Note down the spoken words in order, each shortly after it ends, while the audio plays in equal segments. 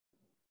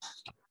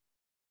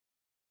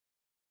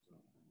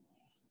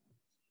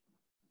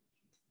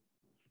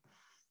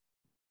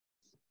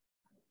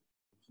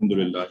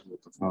الحمدللہ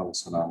وکفی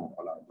وسلام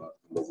علی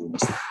عبادہ الذین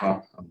اصطفیٰ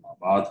اما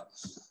بعد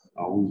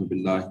اعوذ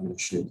باللہ من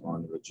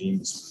الشیطان الرجیم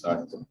بسم اللہ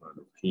الرحمن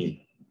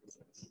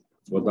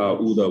الرحیم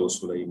وداؤد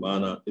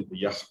وسلیمان اذ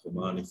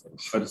یحکمان فی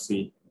الحرث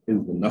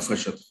اذ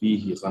نفشت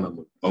فیہ غنم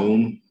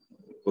القوم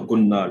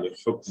وکننا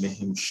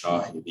لحکمہم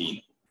شاہدین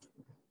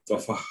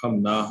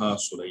ففہمناہا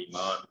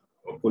سلیمان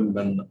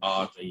وکلا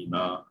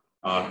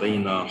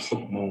آتینا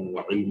حکما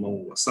وعلما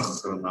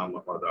وسخرنا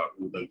مع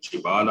داؤد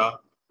الجبال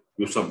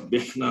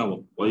يسبحنا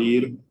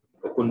والطير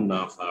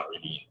وكنا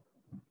فاعلين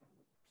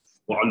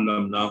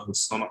وعلمناه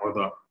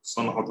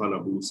صنعة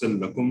لبوس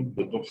لكم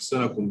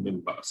لتحصنكم من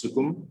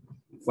بأسكم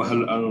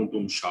فهل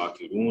أنتم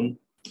شاكرون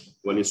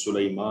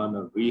ولسليمان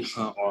الريح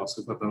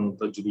عاصفة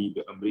تجري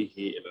بأمره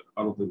إلى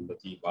الأرض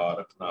التي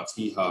باركنا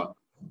فيها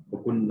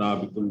وكنا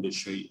بكل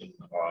شيء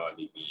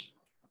عالمين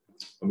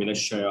ومن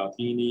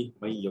الشياطين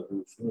من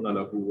يغوصون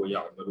له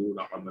ويعملون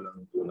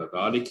عملا دون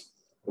ذلك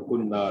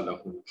وكنا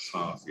لهم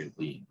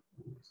حافظين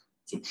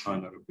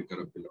سبحان ربك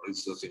رب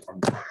العزة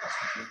عما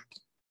يصفون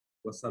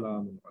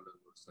وسلام على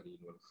المرسلين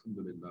والحمد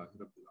لله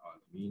رب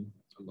العالمين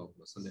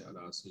اللهم صل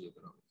على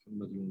سيدنا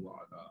محمد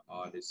وعلى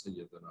آل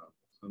سيدنا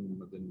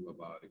محمد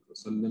وبارك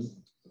وسلم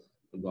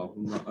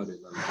اللهم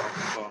أرنا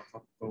الحق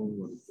حقا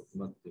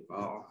وارزقنا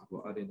اتباعه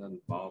وأرنا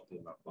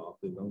الباطل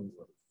باطلا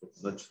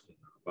وارزقنا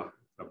اجتنابه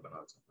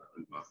ربنا زدنا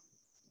علما.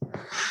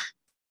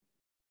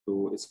 تو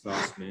اس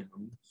کلاس میں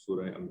ہم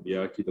سورہ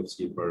انبیاء کی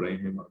تفسیر پڑھ رہے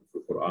ہیں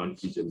قرآن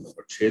کی جلد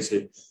نمبر 6 سے،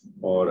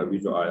 اور ابھی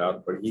جو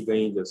آیات پڑھی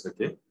گئیں جیسا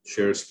کہ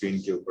شیئر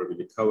سکرین کے اوپر بھی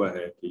لکھا ہوا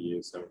ہے کہ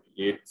یہ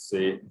 78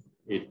 سے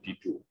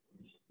 82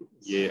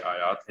 یہ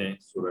آیات ہیں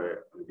سورہ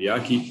انبیاء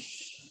کی.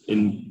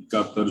 ان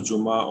کا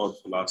ترجمہ اور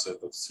خلاصہ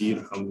تفسیر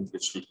ہم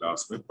پچھلی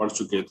کلاس میں پڑھ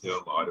چکے تھے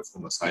اور معارف و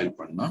مسائل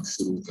پڑھنا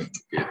شروع کر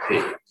چکے تھے.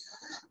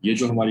 یہ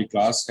جو ہماری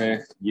کلاس ہے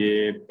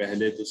یہ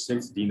پہلے تو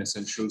صرف دین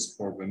ایسنشلز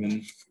فار ویمن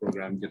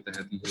پروگرام کے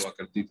تحت ہی ہوا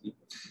کرتی تھی،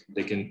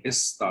 لیکن اس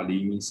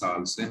تعلیمی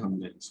سال سے ہم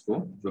نے اس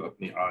کو جو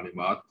اپنی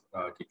عالمات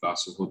کی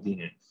کلاسز ہوتی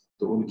ہیں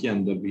تو ان کے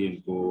اندر بھی ان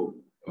کو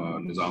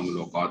نظام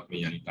الاوقات میں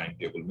یعنی ٹائم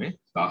ٹیبل میں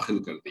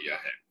داخل کر دیا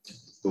ہے.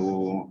 تو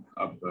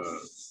اب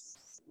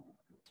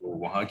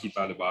وہاں کی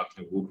طالبات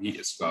ہیں وہ بھی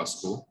اس کلاس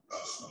کو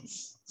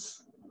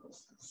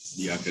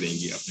دیا کریں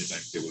گی اپنے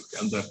ٹائم ٹیبل کے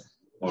اندر،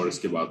 اور اس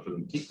کے بعد پھر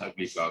ان کی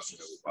اگلی کلاس جو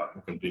ہے وہ بعد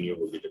میں کنٹینیو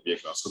ہوگی. جب یہ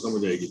کلاس ختم ہو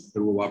جائے گی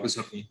پھر وہ واپس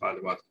اپنی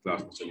طالبات کی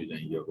کلاس میں چلی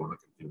جائیں گی اور وہاں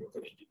کنٹینیو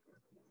کریں گی.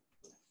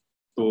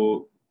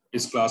 تو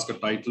اس کلاس کا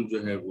ٹائٹل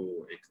جو ہے وہ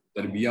ایک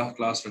تربیہ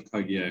کلاس رکھا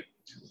گیا ہے.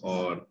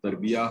 اور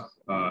تربیہ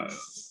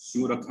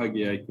کیوں رکھا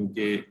گیا ہے؟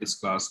 کیونکہ اس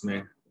کلاس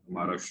میں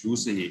ہمارا شروع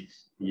سے ہی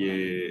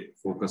یہ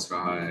فوکس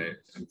رہا ہے،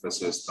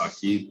 ایمفیسس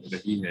تاکید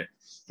رہی ہے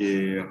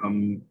کہ ہم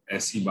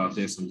ایسی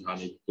باتیں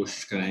سمجھانے کی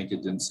کوشش کریں کہ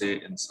جن سے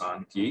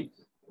انسان کی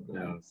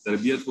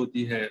تربیت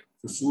ہوتی ہے،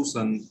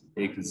 خصوصاً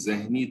ایک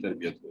ذہنی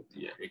تربیت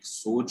ہوتی ہے، ایک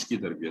سوچ کی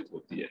تربیت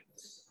ہوتی ہے.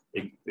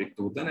 ایک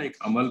تو ہوتا ہے نا ایک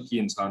عمل کی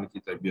انسان کی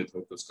تربیت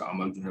ہو کہ اس کا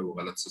عمل جو ہے وہ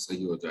غلط سے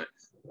صحیح ہو جائے،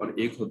 اور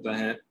ایک ہوتا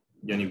ہے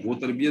یعنی وہ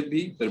تربیت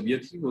بھی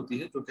تربیت ہی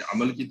ہوتی ہے جو کہ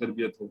عمل کی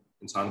تربیت ہو،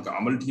 انسان کا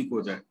عمل ٹھیک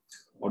ہو جائے.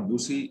 اور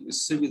دوسری اس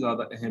سے بھی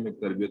زیادہ اہم ایک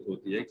تربیت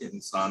ہوتی ہے کہ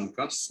انسان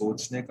کا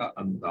سوچنے کا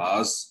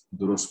انداز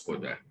درست ہو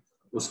جائے،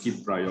 اس کی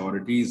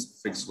پرائیورٹیز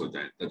فکس ہو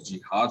جائیں،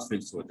 ترجیحات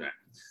فکس ہو جائیں،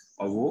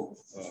 اور وہ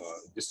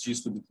جس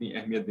چیز کو جتنی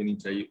اہمیت دینی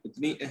چاہیے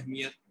اتنی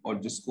اہمیت، اور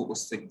جس کو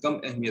اس سے کم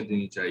اہمیت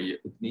دینی چاہیے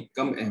اتنی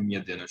کم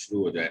اہمیت دینا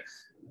شروع ہو جائے.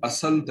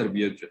 اصل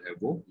تربیت جو ہے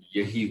وہ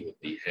یہی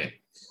ہوتی ہے.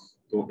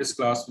 تو اس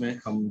کلاس میں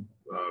ہم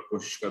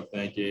کوشش کرتے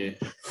ہیں کہ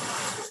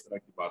اس طرح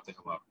کی باتیں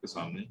ہم آپ کے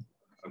سامنے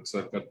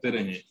اکثر کرتے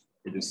رہیں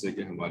کہ جس سے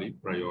کہ ہماری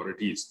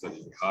پرائیورٹیز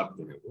ترجیحات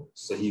جو ہے وہ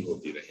صحیح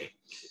ہوتی رہیں.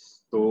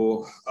 تو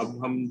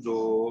اب ہم جو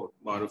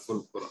معرف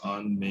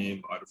القرآن میں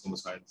معرف و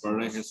مسائل پڑھ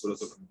رہے ہیں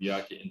سورۃ الانبیاء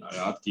کے ان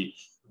آیات کی،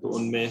 تو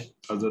ان میں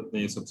حضرت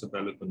نے سب سے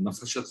پہلے تو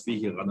نفشت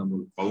فیہ غنم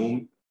القوم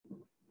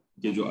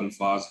کے جو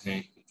الفاظ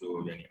ہیں،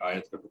 جو یعنی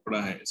آیت کا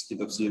ٹکڑا ہے، اس کی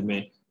تفسیر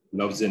میں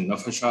لفظ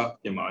نفشہ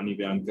کے معنی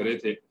بیان کرے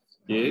تھے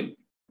کہ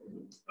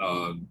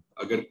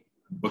اگر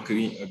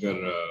بکری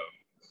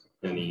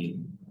یعنی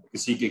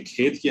کسی کے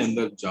کھیت کے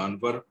اندر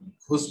جانور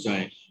گھس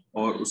جائیں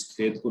اور اس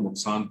کھیت کو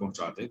نقصان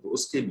پہنچاتے تو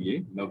اس کے لیے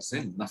لفظ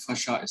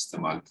نفشہ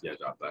استعمال کیا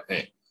جاتا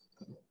ہے.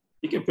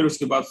 ٹھیک ہے. پھر اس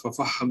کے بعد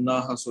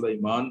ففہمناہا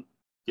سلیمان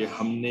کہ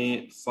ہم نے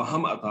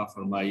فہم عطا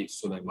فرمائی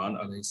سلیمان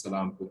علیہ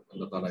السلام کو،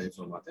 اللہ تعالیٰ یہ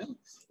فرماتے ہیں.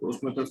 تو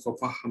اس میں پھر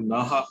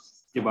ففہمناہا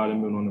کے بارے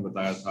میں انہوں نے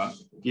بتایا تھا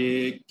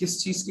کہ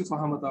کس چیز کی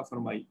فہم عطا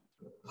فرمائی.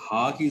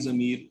 ہا کی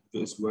ضمیر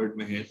جو اس ورڈ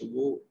میں ہے تو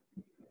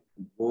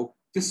وہ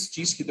کس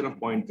چیز کی طرف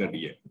پوائنٹ کر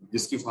رہی ہے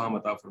جس کی فہم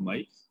عطا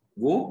فرمائی؟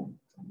 وہ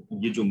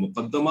یہ جو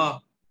مقدمہ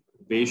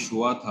پیش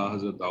ہوا تھا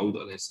حضرت داؤد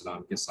علیہ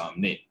السلام کے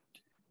سامنے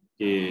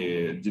کہ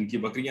جن کی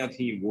بکریاں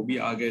تھیں وہ بھی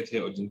آ گئے تھے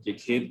اور جن کے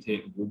کھیت تھے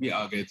وہ بھی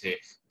آ گئے تھے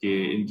کہ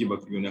ان کی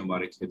بکریوں نے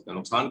ہمارے کھیت کا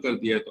نقصان کر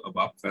دیا ہے، تو اب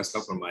آپ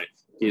فیصلہ فرمائیں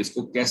کہ اس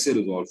کو کیسے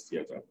ریزالو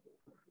کیا جائے.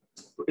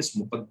 تو اس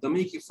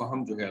مقدمے کی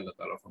فہم جو ہے اللہ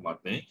تعالیٰ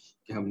فرماتے ہیں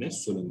کہ ہم نے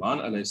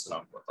سلیمان علیہ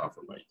السلام کو عطا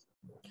فرمائی.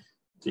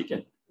 ٹھیک ہے.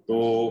 تو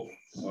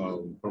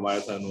فرمایا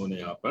تھا انہوں نے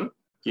یہاں پر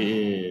کہ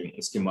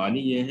اس کے معنی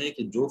یہ ہے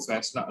کہ جو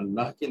فیصلہ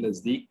اللہ کے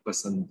نزدیک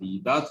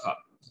پسندیدہ تھا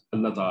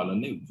اللہ تعالیٰ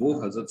نے وہ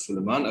حضرت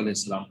سلیمان علیہ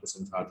السلام کو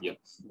سمجھا دیا.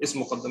 اس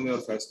مقدمے اور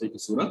فیصلے کی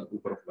صورت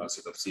اوپر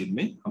خلاصہ تفسیر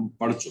میں ہم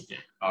پڑھ چکے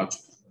ہیں، آ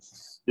چکے ہیں،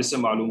 جس سے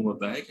معلوم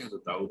ہوتا ہے کہ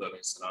حضرت داؤد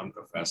علیہ السلام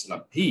کا فیصلہ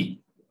بھی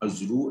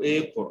از روئے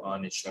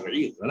قرآن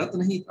شرعی غلط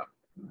نہیں تھا.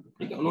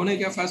 ٹھیک ہے، انہوں نے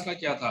کیا فیصلہ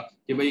کیا تھا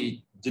کہ بھئی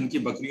جن کی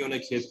بکریوں نے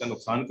کھیت کا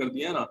نقصان کر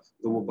دیا نا،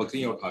 تو وہ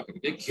بکریاں اٹھا کر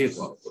کے کھیت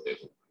والوں کو دے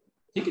دو.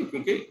 ٹھیک ہے،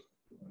 کیونکہ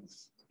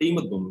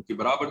قیمت دونوں کی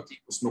برابر تھی،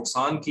 اس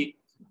نقصان کی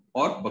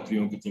اور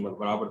بکریوں کی قیمت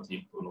برابر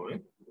تھی. انہوں نے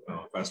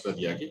فیصلہ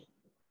دیا کہ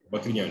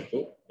بکریاں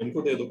ان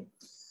کو دے دو.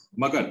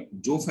 مگر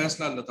جو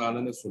فیصلہ اللہ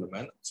تعالیٰ نے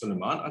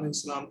سلیمان علیہ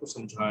السلام کو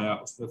سمجھایا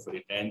اس میں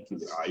فریقین کی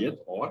رعایت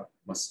اور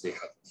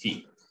مصلحت تھی،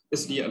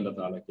 اس لیے اللہ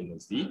تعالیٰ کے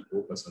نزدیک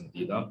وہ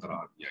پسندیدہ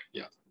قرار دیا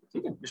گیا تھا.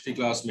 ٹھیک ہے، پچھلی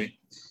کلاس میں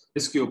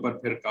اس کے اوپر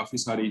پھر کافی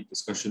ساری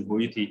ڈسکشن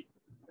ہوئی تھی.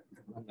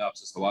 ہم نے آپ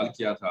سے سوال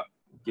کیا تھا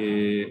کہ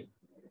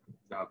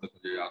جہاں تک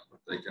مجھے یاد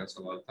پڑتا ہے کیا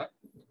سوال تھا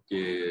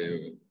کہ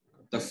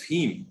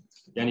تفہیم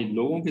یعنی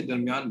لوگوں کے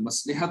درمیان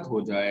مصلحت ہو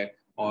جائے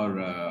اور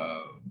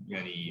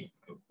یعنی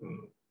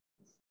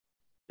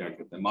کیا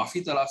کہتے ہیں معافی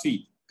تلافی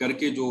کر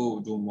کے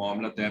جو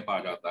معاملہ طے پا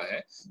جاتا ہے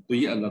تو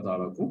یہ اللہ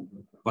تعالیٰ کو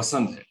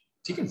پسند ہے.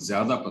 ٹھیک ہے،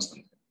 زیادہ پسند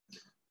ہے،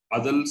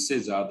 عدل سے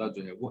زیادہ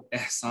جو ہے وہ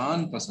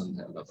احسان پسند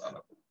ہے اللہ تعالیٰ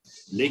کو.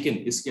 لیکن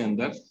اس کے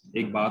اندر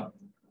ایک بات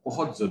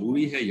بہت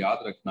ضروری ہے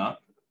یاد رکھنا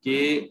کہ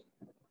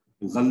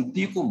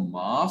غلطی کو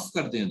معاف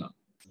کر دینا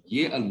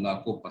یہ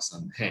اللہ کو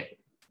پسند ہے.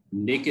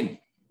 لیکن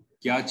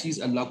کیا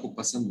چیز اللہ کو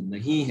پسند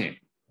نہیں ہے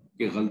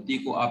کہ غلطی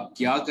کو آپ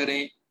کیا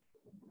کریں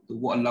تو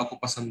وہ اللہ کو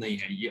پسند نہیں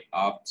ہے. یہ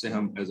آپ سے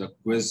ہم ایز اے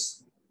کوئز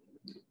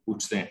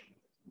پوچھتے ہیں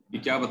کہ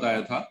کیا بتایا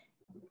تھا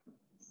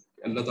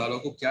کہ اللہ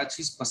تعالیٰ کو کیا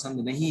چیز پسند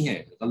نہیں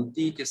ہے.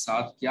 غلطی کے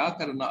ساتھ کیا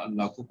کرنا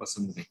اللہ کو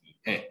پسند نہیں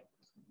ہے.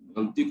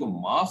 غلطی کو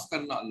معاف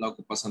کرنا اللہ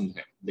کو پسند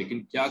ہے،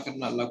 لیکن کیا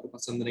کرنا اللہ کو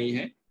پسند نہیں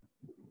ہے.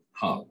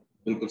 ہاں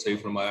بالکل صحیح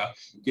فرمایا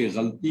کہ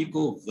غلطی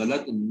کو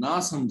غلط نہ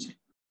سمجھیں،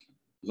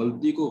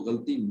 غلطی کو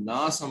غلطی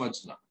نہ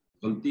سمجھنا،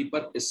 غلطی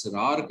پر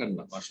اصرار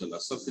کرنا. ماشاءاللہ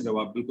سب کے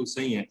جواب بالکل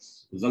صحیح ہیں.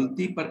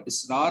 غلطی پر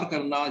اصرار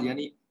کرنا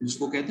یعنی جس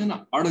کو کہتے ہیں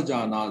نا اڑ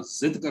جانا،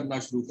 ضد کرنا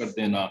شروع کر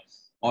دینا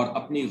اور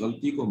اپنی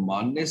غلطی کو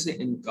ماننے سے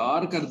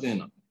انکار کر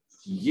دینا،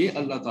 یہ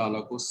اللہ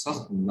تعالیٰ کو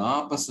سخت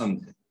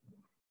ناپسند ہے.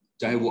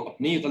 چاہے وہ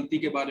اپنی غلطی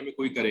کے بارے میں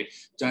کوئی کرے،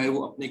 چاہے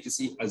وہ اپنے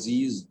کسی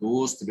عزیز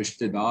دوست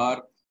رشتہ دار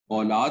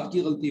اولاد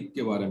کی غلطی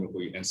کے بارے میں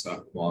کوئی ایسا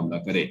معاملہ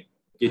کرے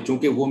کہ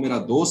چونکہ وہ میرا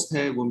دوست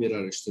ہے، وہ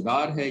میرا رشتہ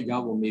دار ہے یا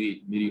وہ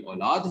میری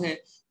اولاد ہے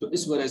تو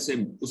اس وجہ سے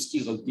اس کی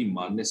غلطی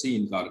ماننے سے ہی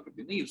انکار کر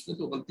دے. نہیں، اس نے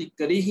تو غلطی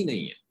کری ہی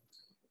نہیں ہے.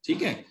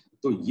 ٹھیک ہے،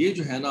 تو یہ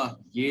جو ہے نا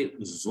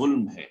یہ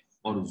ظلم ہے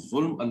اور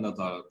ظلم اللہ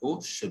تعالیٰ کو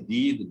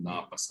شدید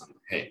ناپسند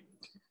ہے.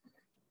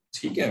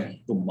 ٹھیک ہے،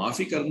 تو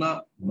معافی کرنا،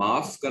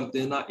 معاف کر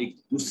دینا ایک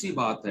دوسری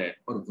بات ہے،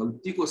 اور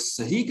غلطی کو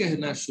صحیح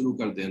کہنا شروع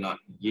کر دینا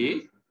یہ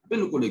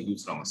بالکل ایک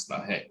دوسرا مسئلہ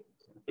ہے.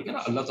 ٹھیک ہے نا،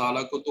 اللہ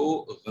تعالیٰ کو تو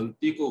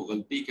غلطی کو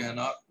غلطی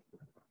کہنا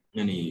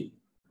یعنی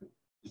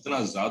اتنا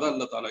زیادہ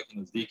اللہ تعالیٰ کے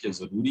نزدیک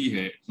ضروری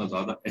ہے، اتنا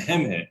زیادہ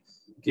اہم ہے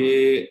کہ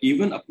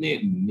ایون اپنے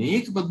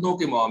نیک بندوں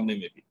کے معاملے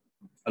میں بھی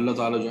اللہ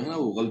تعالیٰ جو ہے نا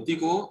وہ غلطی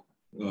کو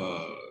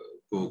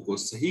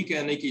صحیح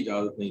کہنے کی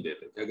اجازت نہیں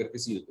دیتے کہ اگر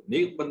کسی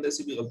نیک بندے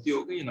سے بھی غلطی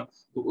ہو گئی نا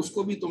تو اس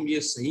کو بھی تم یہ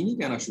صحیح نہیں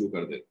کہنا شروع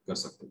کر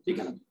سکتے. ٹھیک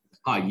ہے نا.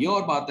 ہاں یہ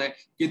اور بات ہے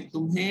کہ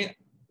تمہیں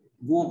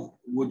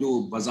وہ جو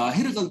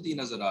بظاہر غلطی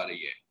نظر آ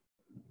رہی ہے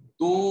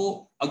تو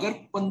اگر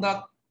بندہ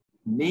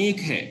نیک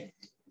ہے،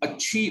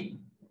 اچھی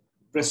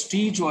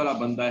پریسٹیج والا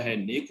بندہ ہے،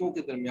 نیکوں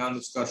کے درمیان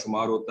اس کا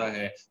شمار ہوتا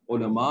ہے،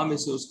 علماء میں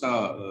سے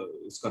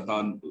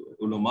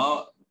علماء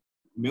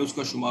میں اس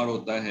کا شمار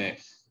ہوتا ہے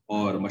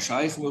اور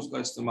مشائخ میں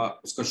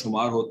اس کا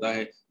شمار ہوتا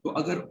ہے، تو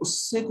اگر اس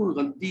سے کوئی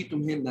غلطی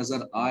تمہیں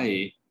نظر آئے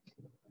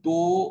تو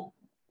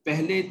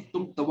پہلے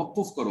تم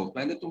توقف کرو،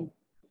 پہلے تم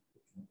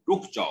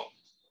رک جاؤ،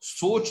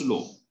 سوچ لو،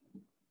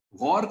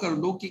 غور کر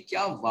لو کہ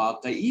کیا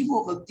واقعی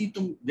وہ غلطی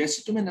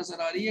جیسی تمہیں نظر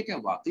آ رہی ہے کیا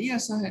واقعی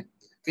ایسا ہے.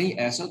 کہیں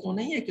ایسا تو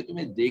نہیں ہے کہ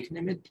تمہیں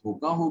دیکھنے میں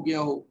دھوکا ہو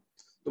گیا ہو،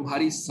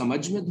 تمہاری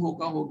سمجھ میں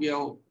دھوکا ہو گیا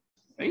ہو.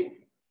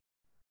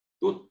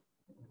 تو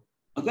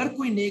اگر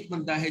کوئی نیک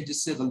بندہ ہے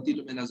جس سے غلطی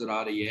تمہیں نظر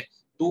آ رہی ہے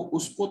تو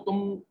اس کو تم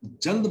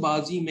جلد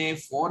بازی میں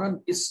فوراً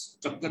اس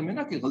چکر میں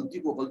نا کہ غلطی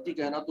کو غلطی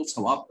کہنا تو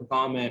ثواب کا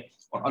کام ہے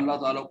اور اللہ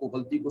تعالیٰ کو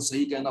غلطی کو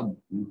صحیح کہنا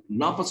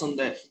ناپسند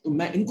ہے تو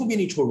میں ان کو بھی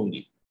نہیں چھوڑوں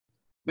گی،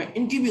 میں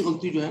ان کی بھی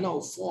غلطی جو ہے نا وہ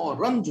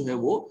فوراً جو ہے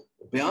وہ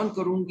بیان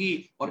کروں گی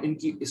اور ان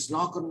کی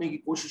اصلاح کرنے کی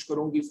کوشش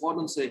کروں گی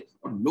فوراً سے،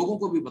 اور لوگوں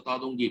کو بھی بتا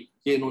دوں گی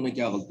کہ انہوں نے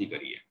کیا غلطی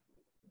کری ہے.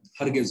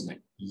 ہرگز نہیں،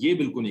 یہ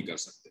بالکل نہیں کر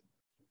سکتے.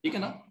 ٹھیک ہے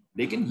نا.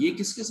 لیکن یہ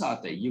کس کے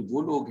ساتھ ہے؟ یہ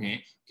وہ لوگ ہیں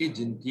کہ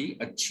جن کی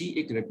اچھی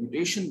ایک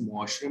ریپوٹیشن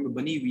معاشرے میں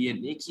بنی ہوئی ہے،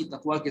 نیکی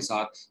تقویٰ کے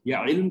ساتھ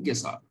یا علم کے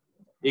ساتھ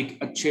ایک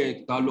اچھے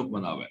تعلق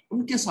بنا ہوا ہے،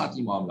 ان کے ساتھ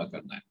ہی معاملہ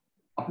کرنا ہے،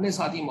 اپنے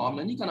ساتھ ہی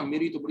معاملہ نہیں کرنا.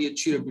 میری تو بڑی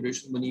اچھی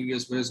ریپوٹیشن بنی ہوئی ہے،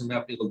 اس وجہ سے میں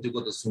اپنی غلطی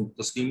کو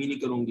تسلیم ہی نہیں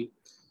کروں گی،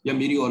 یا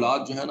میری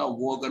اولاد جو ہے نا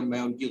وہ اگر میں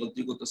ان کی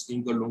غلطی کو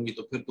تسلیم کر لوں گی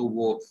تو پھر تو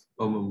وہ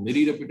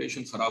میری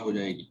ریپوٹیشن خراب ہو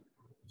جائے گی.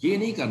 یہ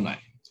نہیں کرنا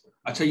ہے.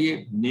 اچھا، یہ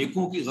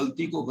نیکوں کی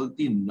غلطی کو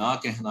غلطی نہ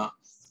کہنا،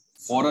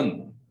 فوراً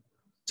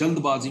جلد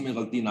بازی میں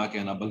غلطی نہ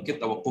کہنا، بلکہ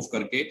توقف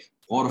کر کے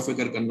غور و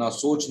فکر کرنا،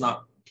 سوچنا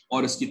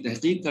اور اس کی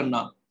تحقیق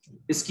کرنا،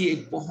 اس کی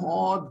ایک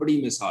بہت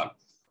بڑی مثال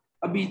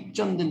ابھی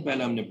چند دن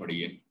پہلے ہم نے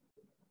پڑھی ہے،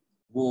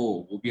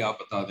 وہ بھی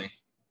آپ بتا دیں.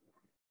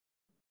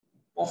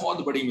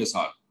 بہت بڑی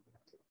مثال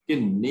کہ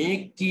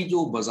نیک کی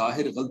جو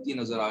بظاہر غلطی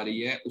نظر آ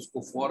رہی ہے اس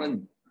کو فوراً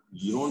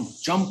you don't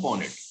jump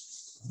on it.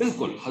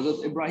 بالکل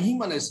حضرت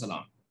ابراہیم علیہ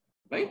السلام،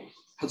 رائٹ،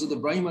 حضرت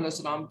ابراہیم علیہ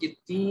السلام کے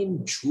 3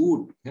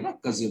 جھوٹ ہے نا،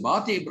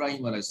 کذبات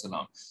ابراہیم علیہ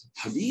السلام.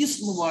 حدیث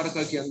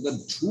مبارکہ کے اندر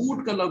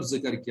جھوٹ کا لفظ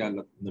ذکر کیا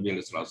نبی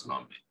علیہ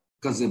السلام نے،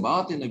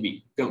 کذبات نبی،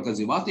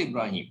 کذبات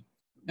ابراہیم،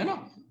 ہے نا.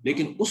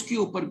 لیکن اس کے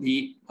اوپر بھی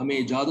ہمیں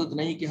اجازت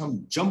نہیں کہ ہم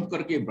جمپ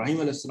کر کے ابراہیم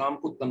علیہ السلام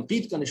کو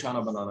تنقید کا نشانہ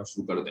بنانا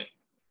شروع کر دیں.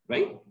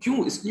 رائٹ، کیوں؟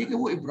 اس لیے کہ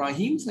وہ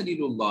ابراہیم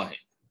خلیل اللہ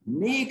ہیں،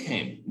 نیک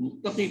ہیں،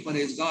 متقی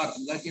پرہیزگار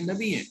اللہ کے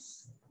نبی ہیں.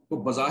 تو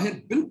بظاہر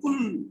بالکل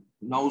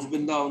نعوذ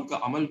باللہ ان کا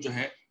عمل جو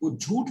ہے وہ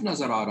جھوٹ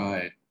نظر آ رہا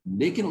ہے،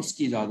 لیکن اس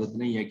کی اجازت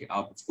نہیں ہے کہ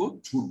آپ اس کو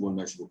جھوٹ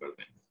بولنا شروع کر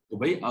دیں. تو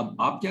بھائی اب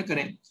آپ کیا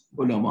کریں؟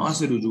 علماء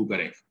سے رجوع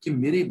کریں کہ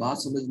میری بات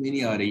سمجھ میں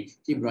نہیں آ رہی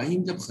کہ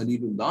ابراہیم جب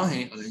خلیل اللہ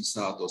ہیں علیہ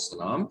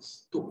السلام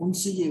تو ان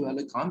سے یہ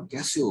والا کام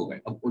کیسے ہو گئے.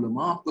 اب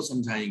علماء آپ کو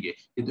سمجھائیں گے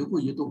کہ دیکھو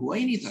یہ تو ہوا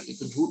ہی نہیں تھا، یہ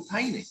تو جھوٹ تھا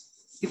ہی نہیں.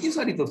 کتنی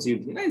ساری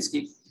تفسیر تھی نا اس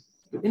کی.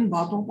 تو ان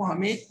باتوں کو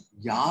ہمیں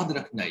یاد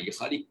رکھنا ہے، یہ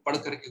خالی پڑھ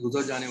کر کے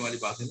گزر جانے والی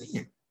باتیں نہیں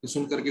ہیں کہ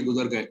سن کر کے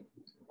گزر گئے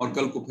اور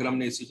کل کو پھر ہم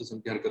نے اسی قسم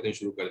کی حرکتیں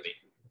شروع کر دیں،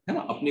 ہے نا.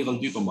 اپنی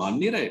غلطی تو مان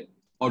نہیں رہے،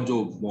 اور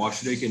جو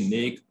معاشرے کے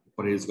نیک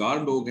پرہیزگار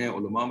لوگ ہیں،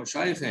 علماء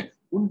مشائخ ہیں،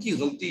 ان کی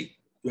غلطی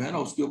جو ہے نا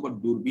اس کے اوپر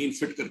دوربین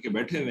فٹ کر کے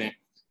بیٹھے ہوئے ہیں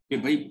کہ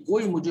بھائی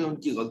کوئی مجھے ان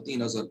کی غلطی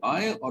نظر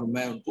آئے اور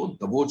میں ان کو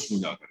دبوچ لوں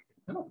جا کر کے،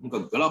 ہے نا، ان کا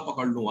گلا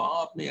پکڑ لوں،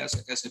 آپ نے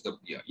ایسا کیسے کر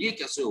دیا، یہ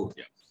کیسے ہو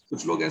گیا.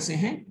 کچھ لوگ ایسے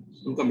ہیں،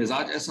 ان کا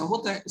مزاج ایسا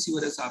ہوتا ہے، اسی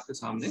وجہ سے آپ کے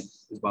سامنے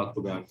اس بات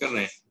کو بیان کر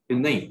رہے ہیں کہ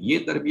نہیں، یہ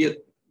تربیت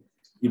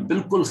یہ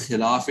بالکل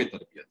خلاف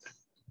تربیت ہے.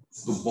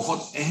 تو بہت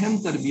اہم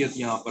تربیت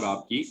یہاں پر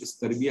آپ کی اس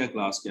تربیہ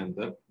کلاس کے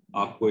اندر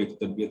آپ کو ایک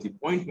تربیتی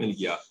پوائنٹ مل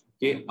گیا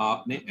کہ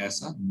آپ نے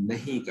ایسا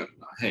نہیں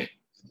کرنا ہے.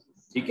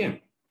 ٹھیک ہے.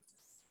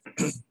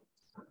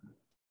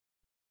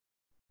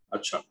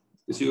 اچھا،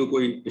 کسی کو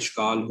کوئی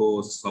اشکال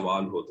ہو،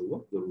 سوال ہو تو وہ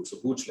ضرور سے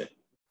پوچھ لیں.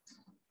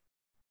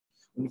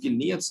 ان کی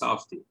نیت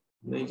صاف تھی.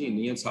 نہیں جی،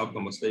 نیت صاف کا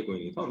مسئلہ ہی کوئی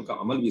نہیں تھا، ان کا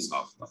عمل بھی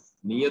صاف تھا.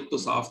 نیت تو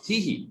صاف تھی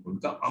ہی، ان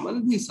کا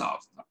عمل بھی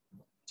صاف تھا.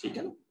 ٹھیک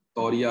ہے نا.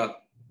 توریات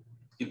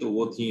کی تو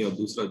وہ تھی، اور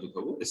دوسرا جو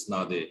تھا وہ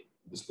اسناد،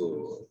 جس کو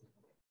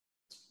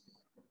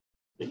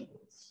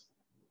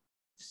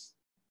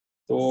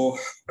تو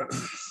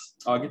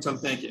آگے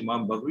چلتے ہیں کہ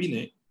امام بغوی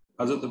نے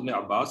حضرت ابن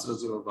عباس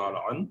رضی اللہ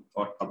عنہ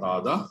اور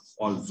قتادہ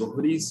اور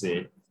زہری سے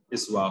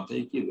اس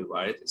واقعے کی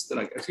روایت اس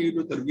طرح کی.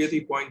 جو تربیتی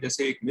پوائنٹ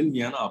جیسے ایک مل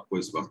گیا نا آپ کو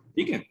اس وقت،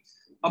 ٹھیک ہے.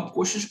 اب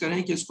کوشش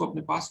کریں کہ اس کو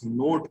اپنے پاس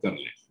نوٹ کر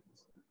لیں،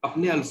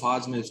 اپنے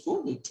الفاظ میں اس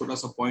کو ایک چھوٹا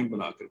سا پوائنٹ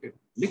بنا کر کے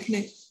لکھ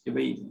لیں کہ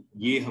بھئی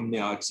یہ ہم نے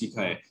آج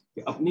سیکھا ہے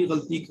کہ اپنی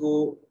غلطی کو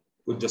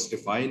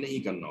جسٹیفائی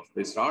نہیں کرنا، اس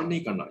پہ اصرار نہیں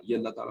کرنا، یہ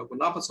اللہ تعالیٰ کو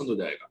ناپسند ہو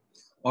جائے گا.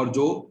 اور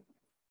جو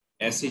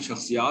ایسی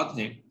شخصیات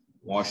ہیں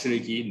معاشرے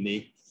کی،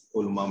 نیک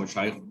علماء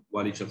مشائخ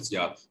والی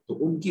شخصیات، تو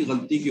ان کی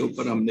غلطی کے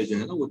اوپر ہم نے جو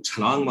ہے نا وہ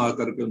چھلانگ مار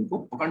کر کے ان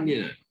کو پکڑ نہیں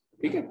لینا ہے،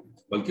 ٹھیک ہے،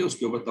 بلکہ اس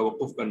کے اوپر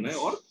توقف کرنا ہے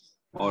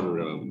اور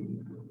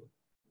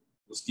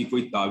اس کی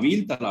کوئی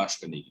تعویل تلاش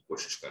کرنے کی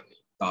کوشش کرنی ہے.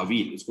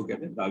 تعویل اس کو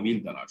کہتے ہیں،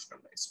 تعویل تلاش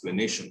کرنا،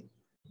 ایکسپلینیشن.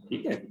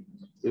 ٹھیک ہے.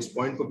 اس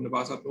پوائنٹ کو اپنے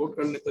پاس آپ نوٹ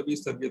کر لیں، تبھی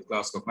اس تربیت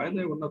کلاس کا فائدہ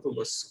ہے، ورنہ تو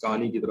بس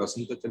کہانی کی طرح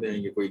سنتے چلے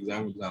جائیں گے. کوئی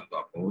ایگزام تو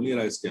آپ کو ہو نہیں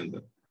رہا اس کے اندر.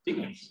 ٹھیک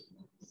ہے.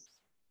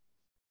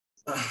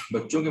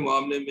 بچوں کے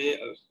معاملے میں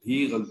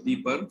بھی غلطی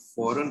پر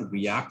فوراً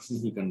ریاکٹ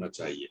نہیں کرنا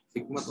چاہیے،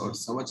 حکمت اور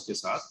سمجھ کے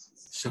ساتھ،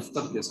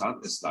 شفقت کے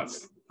ساتھ اصلاح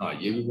کریں. ہاں،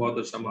 یہ بھی بہت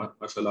اچھا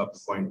ماشاء اللہ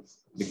آپ پوائنٹ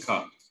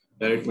لکھا،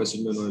 ڈائریکٹ میسج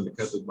میں انہوں نے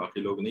لکھا، تو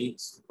باقی لوگ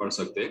نہیں پڑھ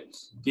سکتے،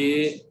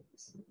 کہ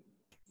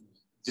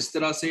جس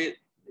طرح سے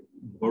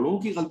بڑوں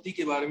کی غلطی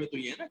کے بارے میں تو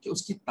یہ ہے نا کہ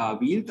اس کی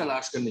تعویل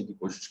تلاش کرنے کی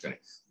کوشش کریں،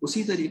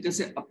 اسی طریقے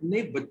سے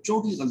اپنے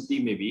بچوں کی غلطی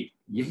میں بھی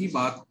یہی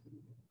بات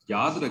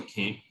یاد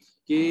رکھیں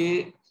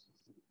کہ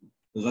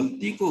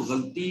غلطی کو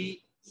غلطی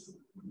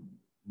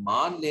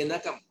مان لینا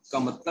کا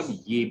مطلب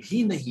یہ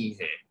بھی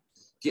نہیں ہے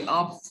کہ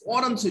آپ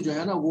فوراً سے جو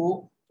ہے نا وہ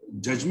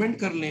ججمنٹ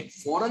کر لیں،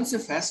 فوراً سے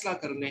فیصلہ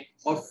کر لیں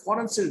اور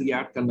فوراً سے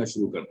ریاکٹ کرنا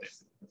شروع کر دیں.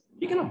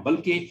 ٹھیک ہے نا.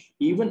 بلکہ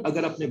ایون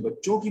اگر اپنے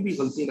بچوں کی بھی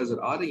غلطی نظر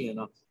آ رہی ہے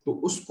نا، تو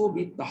اس کو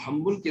بھی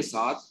تحمل کے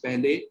ساتھ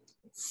پہلے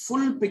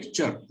فل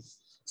پکچر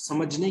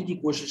سمجھنے کی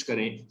کوشش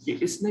کریں کہ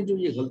اس نے جو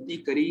یہ غلطی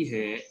کری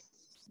ہے،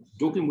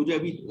 جو کہ مجھے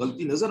ابھی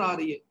غلطی نظر آ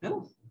رہی ہے نا،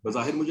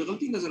 بظاہر مجھے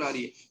غلطی نظر آ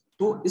رہی ہے،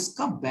 تو اس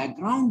کا بیک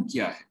گراؤنڈ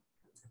کیا ہے.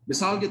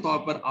 مثال کے طور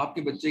پر آپ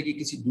کے بچے کی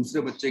کسی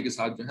دوسرے بچے کے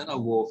ساتھ جو ہے نا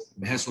وہ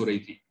بحث ہو رہی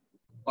تھی،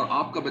 اور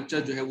آپ کا بچہ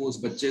جو ہے وہ اس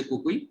بچے کو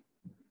کوئی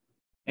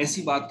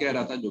ایسی بات کہہ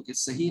رہا تھا جو کہ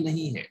صحیح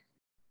نہیں ہے.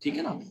 ٹھیک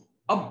ہے نا.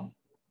 اب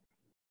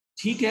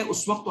ٹھیک ہے،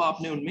 اس وقت تو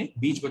آپ نے ان میں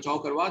بیچ بچاؤ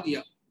کروا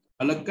دیا،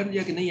 الگ کر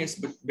دیا کہ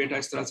نہیں بیٹا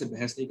اس طرح سے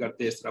بحث نہیں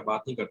کرتے، اس طرح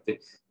بات نہیں کرتے.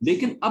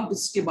 لیکن اب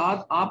اس کے بعد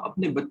آپ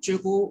اپنے بچے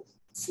کو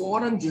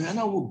فوراً جو ہے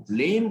نا وہ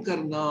بلیم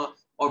کرنا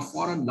اور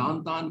فوراً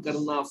لان تان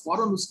کرنا،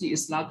 فوراً اس کی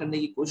اصلاح کرنے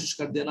کی کوشش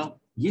کر دینا،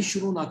 یہ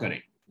شروع نہ کریں،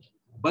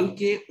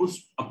 بلکہ اس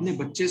اپنے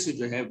بچے سے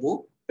جو ہے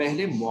وہ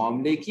پہلے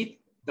معاملے کی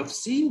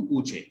تفصیل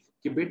پوچھیں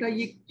کہ بیٹا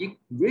یہ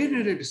where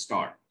did it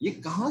start،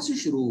 یہ کہاں سے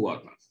شروع ہوا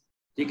تھا،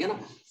 ٹھیک ہے نا,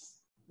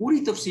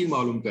 پوری تفصیل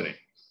معلوم کریں.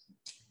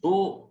 تو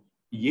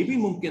یہ بھی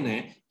ممکن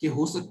ہے کہ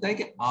ہو سکتا ہے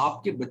کہ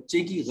آپ کے بچے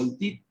کی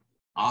غلطی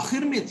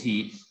آخر میں تھی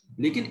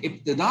لیکن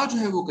ابتدا جو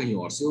ہے وہ کہیں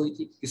اور سے ہوئی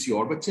تھی, کسی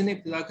اور بچے نے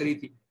ابتدا کری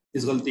تھی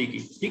اس غلطی کی.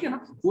 ٹھیک ہے نا,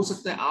 ہو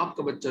سکتا ہے آپ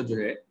کا بچہ جو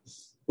ہے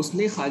اس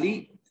نے خالی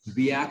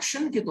ری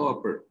ایکشن کے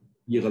طور پر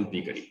یہ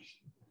غلطی کری.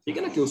 ٹھیک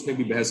ہے نا, کہ اس نے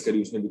بھی بحث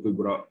کری, اس نے بھی کوئی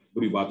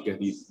بری بات کہہ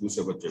دی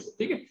دوسرے بچے کو.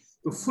 ٹھیک ہے,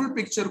 تو فل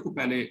پکچر کو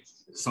پہلے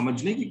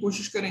سمجھنے کی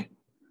کوشش کریں,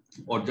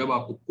 اور جب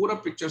آپ کو پورا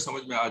پکچر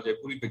سمجھ میں آ جائے,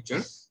 پوری پکچر,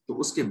 تو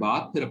اس کے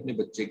بعد پھر اپنے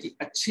بچے کی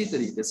اچھی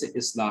طریقے سے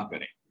اصلاح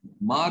کریں.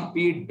 مار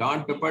پیٹ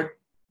ڈانٹ ڈپٹ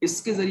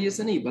اس کے ذریعے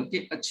سے نہیں,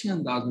 بلکہ اچھے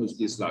انداز میں اس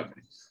کی اصلاح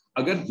کریں.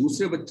 اگر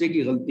دوسرے بچے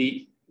کی غلطی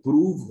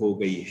پروو ہو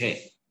گئی ہے,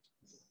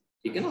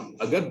 ٹھیک ہے نا,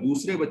 اگر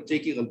دوسرے بچے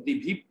کی غلطی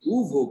بھی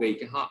پروو ہو گئی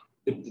کہ ہاں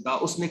ابتدا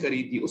اس نے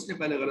کری تھی, اس نے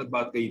پہلے غلط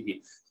بات کہی تھی,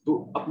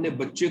 تو اپنے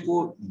بچے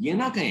کو یہ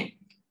نہ کہیں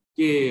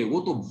کہ وہ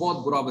تو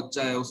بہت برا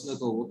بچہ ہے, اس نے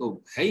تو, وہ تو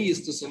ہے ہی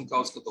اس قسم کا,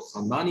 اس کا تو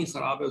خاندان ہی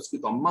خراب ہے, اس کی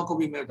تو اماں کو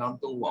بھی میں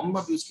جانتا ہوں, وہ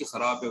اماں بھی اس کی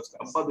خراب ہے, اس کا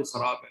ابا بھی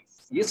خراب ہے.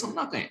 یہ سب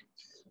نہ کہیں,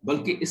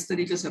 بلکہ اس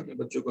طریقے سے اپنے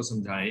بچوں کو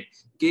سمجھائیں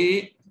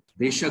کہ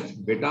بے شک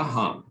بیٹا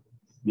ہاں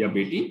یا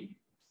بیٹی,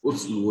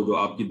 وہ جو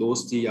آپ کی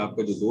دوست تھی یا آپ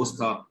کا جو دوست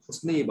تھا,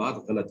 اس نے یہ بات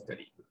غلط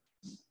کری.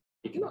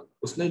 ٹھیک ہے نا,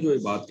 اس نے جو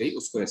یہ بات کہی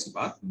اس کو ایسی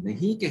بات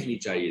نہیں کہنی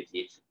چاہیے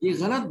تھی, یہ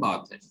غلط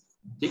بات ہے.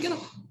 ٹھیک ہے نا,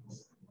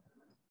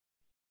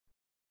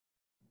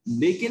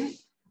 لیکن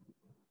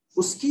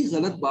اس کی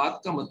غلط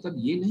بات کا مطلب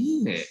یہ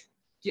نہیں ہے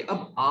کہ اب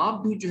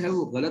آپ بھی جو ہے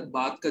وہ غلط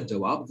بات کا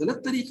جواب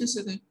غلط طریقے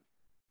سے دیں.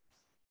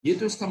 یہ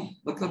تو اس کا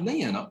مطلب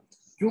نہیں ہے نا,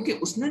 کیونکہ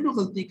اس نے جو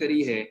غلطی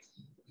کری ہے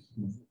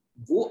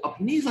وہ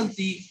اپنی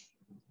غلطی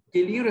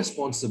کے لیے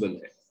ریسپانسبل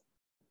ہے,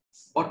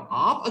 اور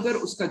آپ اگر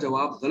اس کا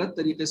جواب غلط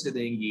طریقے سے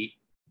دیں گی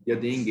یا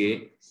دیں گے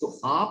تو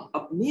آپ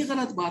اپنی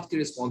غلط بات کے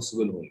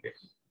ریسپانسبل ہوں گے,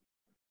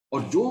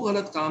 اور جو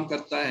غلط کام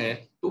کرتا ہے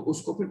تو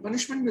اس کو پھر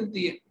پنشمنٹ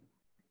ملتی ہے.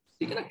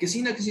 ٹھیک ہے نا,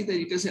 کسی نہ کسی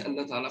طریقے سے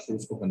اللہ تعالیٰ پھر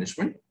اس کو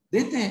پنشمنٹ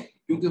دیتے ہیں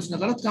کیونکہ اس نے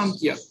غلط کام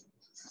کیا.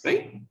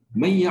 رائٹ,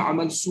 من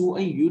یعمل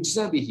سوءا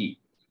یجزا بہ,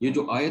 یہ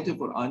جو آیت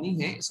قرآنی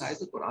ہے, اس آیت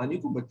قرآنی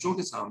کو بچوں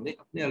کے سامنے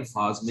اپنے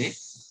الفاظ میں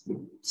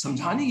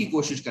سمجھانے کی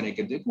کوشش کریں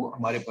کہ دیکھو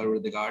ہمارے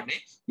پروردگار نے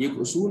یہ ایک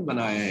اصول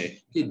بنایا ہے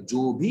کہ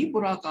جو بھی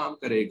برا کام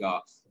کرے گا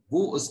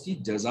وہ اس کی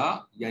جزا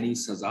یعنی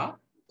سزا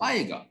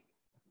پائے گا.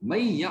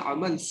 من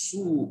یعمل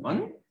سوءا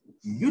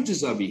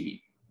یجزا بہ.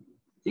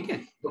 ٹھیک ہے,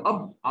 تو اب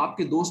آپ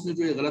کے دوست نے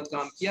جو یہ غلط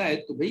کام کیا ہے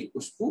تو بھائی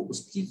اس کو اس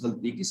کی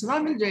غلطی کی سزا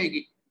مل جائے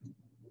گی,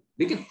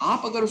 لیکن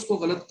آپ اگر اس کو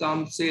غلط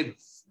کام سے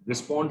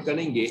رسپونڈ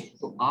کریں گے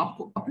تو آپ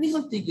کو اپنی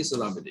غلطی کی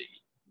سزا ملے گی.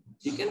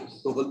 ٹھیک ہے نا,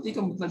 تو غلطی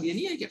کا مطلب یہ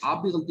نہیں ہے کہ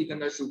آپ بھی غلطی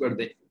کرنا شروع کر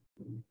دیں,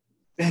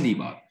 پہلی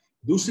بات.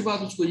 دوسری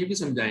بات, اس کو یہ بھی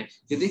سمجھائیں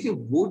کہ دیکھیں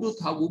وہ جو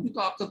تھا وہ بھی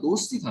تو آپ کا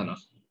دوست ہی تھا نا,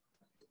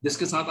 جس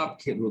کے ساتھ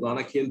آپ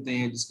روزانہ کھیلتے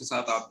ہیں, جس کے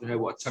ساتھ آپ جو ہے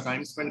وہ اچھا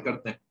ٹائم اسپینڈ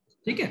کرتے ہیں.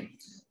 ٹھیک ہے,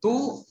 تو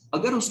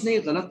اگر اس نے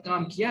غلط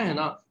کام کیا ہے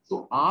نا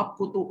تو آپ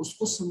کو تو اس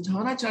کو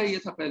سمجھانا چاہیے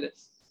تھا پہلے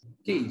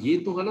کہ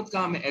یہ تو غلط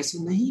کام ہے, ایسے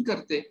نہیں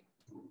کرتے.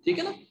 ٹھیک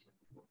ہے نا,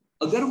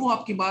 اگر وہ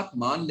آپ کی بات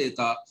مان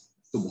لیتا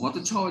تو بہت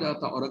اچھا ہو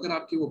جاتا, اور اگر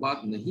آپ کی وہ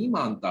بات نہیں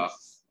مانتا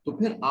تو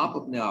پھر آپ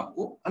اپنے آپ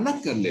کو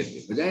الگ کر لیتے,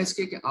 بجائے اس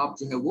کے کہ آپ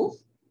جو ہے وہ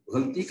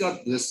غلطی کا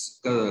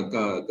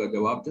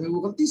جواب جو ہے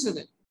وہ غلطی سے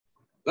دیں,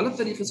 غلط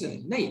طریقے سے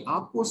دیں. نہیں,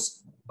 آپ کو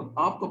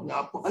اپنے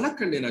آپ کو الگ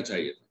کر لینا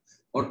چاہیے تھا,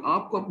 اور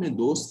آپ کو اپنے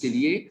دوست کے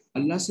لیے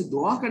اللہ سے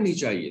دعا کرنی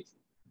چاہیے تھی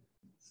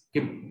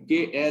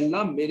کہ اے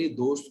اللہ میرے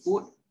دوست کو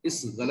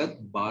اس غلط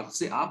بات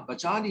سے آپ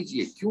بچا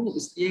لیجئے. کیوں؟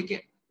 اس لیے کہ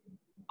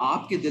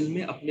آپ کے دل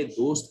میں اپنے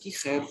دوست کی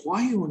خیر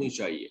خواہی ہونی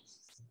چاہیے.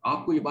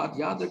 آپ کو یہ بات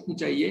یاد رکھنی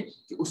چاہیے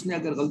کہ اس نے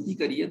اگر غلطی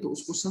کری ہے تو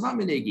اس کو سزا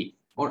ملے گی,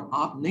 اور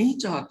آپ نہیں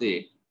چاہتے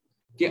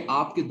کہ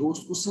آپ کے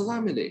دوست کو سزا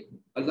ملے,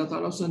 اللہ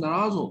تعالیٰ اس سے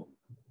ناراض ہو,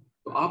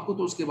 تو آپ کو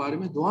تو اس کے بارے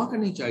میں دعا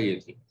کرنی چاہیے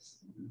تھی.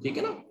 ٹھیک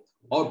ہے نا,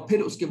 اور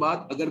پھر اس کے بعد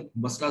اگر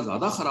مسئلہ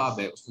زیادہ خراب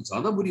ہے, اس نے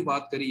زیادہ بری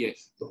بات کری ہے,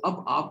 تو اب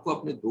آپ کو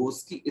اپنے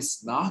دوست کی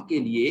اصلاح کے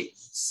لیے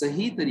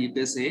صحیح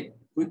طریقے سے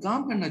کوئی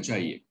کام کرنا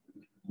چاہیے.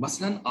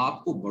 مثلاً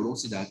آپ کو بڑوں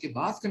سے جا کے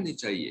بات کرنی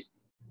چاہیے,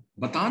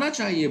 بتانا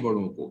چاہیے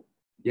بڑوں کو.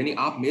 یعنی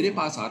آپ میرے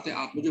پاس آتے,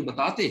 آپ مجھے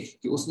بتاتے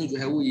کہ اس نے جو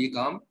ہے وہ یہ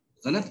کام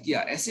غلط کیا,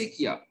 ایسے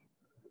کیا,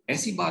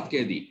 ایسی بات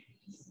کہہ دی,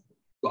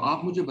 تو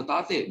آپ مجھے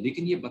بتاتے.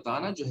 لیکن یہ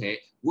بتانا جو ہے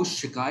وہ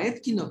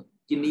شکایت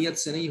کی نیت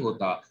سے نہیں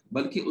ہوتا,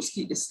 بلکہ اس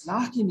کی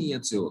اصلاح کی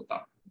نیت سے ہوتا,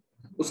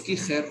 اس کی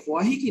خیر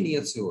خواہی کی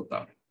نیت سے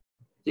ہوتا.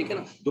 ٹھیک ہے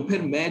نا, تو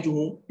پھر میں جو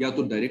ہوں یا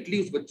تو ڈائریکٹلی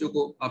اس بچے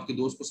کو, آپ کے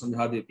دوست کو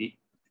سمجھا دیتی,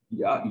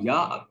 یا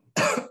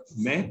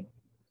میں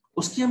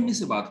اس کی امی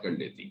سے بات کر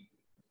لیتی,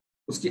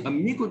 اس کی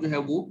امی کو جو ہے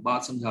وہ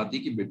بات سمجھاتی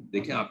کہ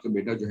دیکھیں آپ کا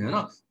بیٹا جو ہے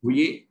نا وہ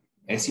یہ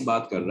ایسی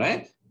بات کر رہا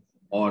ہے,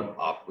 اور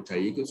آپ کو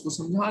چاہیے کہ اس کو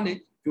سمجھا لیں,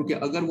 کیونکہ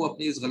اگر وہ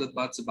اپنی اس غلط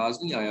بات سے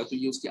باز نہیں آیا تو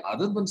یہ اس کی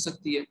عادت بن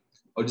سکتی ہے,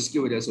 اور جس کی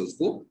وجہ سے اس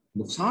کو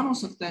نقصان ہو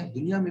سکتا ہے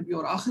دنیا میں بھی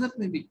اور آخرت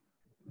میں بھی.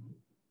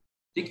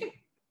 ٹھیک ہے,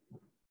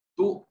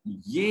 تو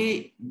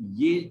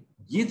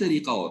یہ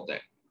طریقہ ہوتا ہے.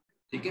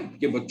 ٹھیک ہے,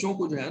 کہ بچوں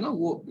کو جو ہے نا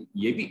وہ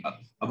یہ بھی,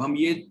 اب ہم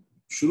یہ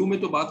شروع میں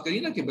تو بات کری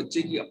نا کہ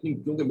بچے کی اپنی,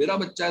 کیونکہ میرا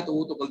بچہ ہے تو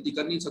وہ تو غلطی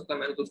کر نہیں سکتا,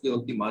 میں نے تو اس کی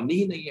غلطی ماننی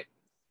ہی نہیں ہے.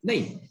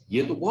 نہیں,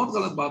 یہ تو بہت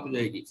غلط بات ہو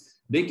جائے گی.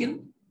 لیکن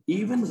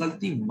ایون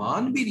غلطی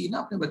مان بھی لی نا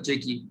اپنے بچے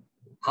کی،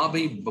 ہاں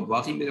بھائی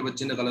واقعی میرے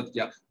بچے نے غلط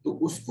کیا، تو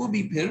اس کو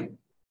بھی پھر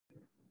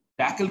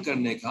ٹیکل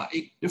کرنے کا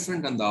ایک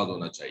ڈفرینٹ انداز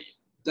ہونا چاہیے،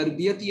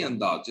 تربیتی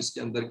انداز، جس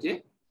کے اندر کہ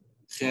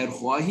خیر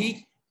خواہی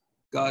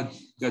کا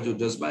جو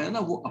جذبہ ہے نا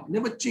وہ اپنے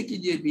بچے کے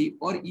لیے بھی،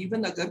 اور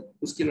ایون اگر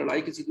اس کی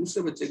لڑائی کسی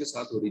دوسرے بچے کے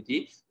ساتھ ہو رہی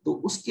تھی تو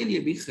اس کے لیے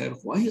بھی خیر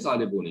خواہی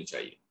غالب ہونی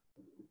چاہیے،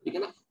 ٹھیک ہے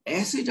نا۔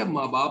 ایسے جب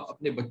ماں باپ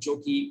اپنے بچوں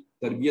کی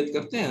تربیت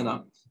کرتے ہیں نا،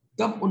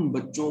 تب ان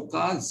بچوں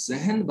کا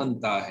ذہن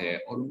بنتا ہے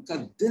اور ان کا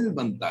دل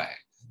بنتا ہے،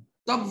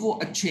 تب وہ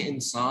اچھے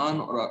انسان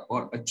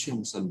اور اچھے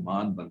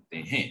مسلمان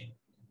بنتے ہیں،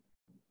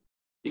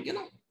 ٹھیک ہے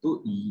نا۔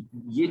 تو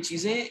یہ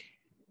چیزیں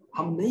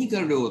ہم نہیں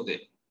کر رہے ہوتے۔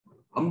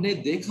 ہم نے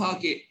دیکھا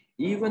کہ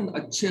ایون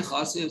اچھے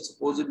خاصے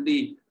سپوزڈلی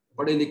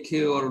پڑھے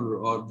لکھے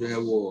اور جو ہے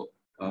وہ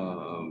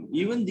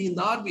ایون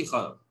دیندار بھی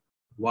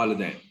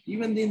والدین،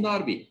 ایون دیندار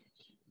بھی،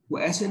 وہ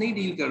ایسے نہیں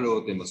ڈیل کر رہے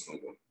ہوتے مسئلوں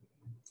کو،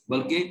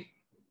 بلکہ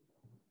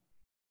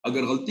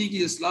اگر غلطی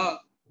کی اصلاح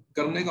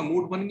کرنے کا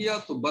موڈ بن گیا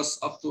تو بس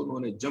اب تو انہوں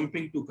نے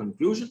جمپنگ ٹو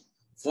کنکلوژن،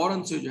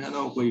 فوراً سے جو ہے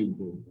نا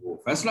وہ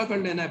فیصلہ کر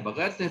لینا ہے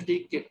بغیر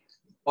تحقیق کے،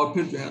 اور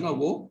پھر جو ہے نا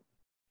وہ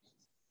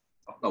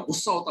اپنا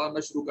غصہ اتارنا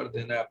شروع کر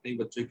دینا ہے اپنے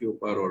بچے کے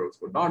اوپر، اور اس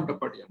کو ڈانٹ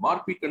ڈپٹ یا مار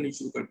پیٹ کرنی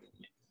شروع کر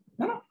دینی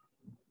ہے نا۔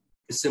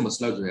 اس سے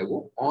مسئلہ جو ہے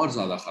وہ اور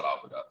زیادہ خراب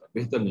ہو جاتا ہے،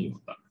 بہتر نہیں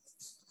ہوتا،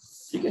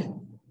 ٹھیک ہے۔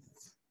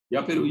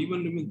 یا پھر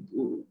ایون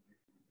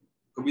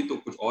کبھی تو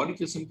کچھ اور ہی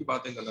قسم کی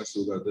باتیں کرنا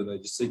شروع کر دینا ہے،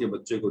 جس سے کہ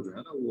بچے کو جو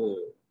ہے نا وہ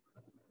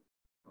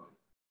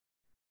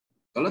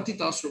غلط ہی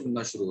تاثر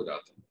ملنا شروع ہو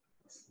جاتا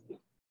ہے۔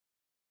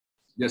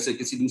 جیسے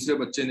کسی دوسرے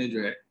بچے نے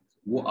جو ہے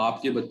وہ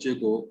آپ کے بچے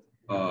کو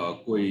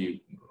کوئی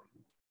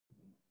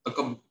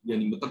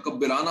یعنی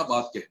متکبرانہ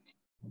بات کہتی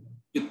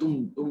کہ تم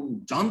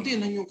جانتے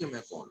نہیں ہو کہ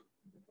میں کون ہوں،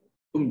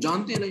 تم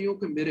جانتے نہیں ہو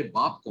کہ میرے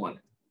باپ کون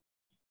ہے،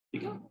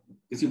 ٹھیک ہے۔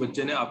 کسی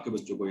بچے نے آپ کے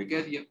بچوں کو یہ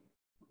کہہ دیا،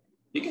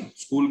 ٹھیک ہے،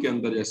 اسکول کے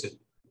اندر، جیسے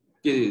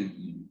کہ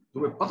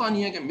تمہیں پتہ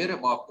نہیں ہے کہ میرے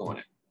باپ کون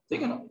ہے،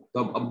 ٹھیک ہے نا۔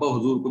 تب ابا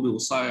حضور کو بھی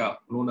غصہ آیا،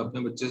 انہوں نے اپنے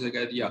بچے سے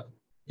کہہ دیا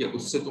کہ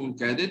اس سے تم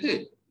کہہ دیتے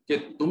کہ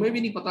تمہیں بھی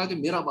نہیں پتا کہ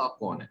میرا باپ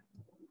کون ہے،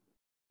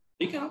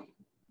 ٹھیک ہے نا۔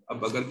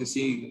 اب اگر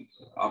کسی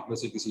آپ میں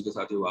سے کسی کے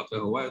ساتھ یہ واقعہ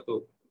ہوا ہے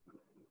تو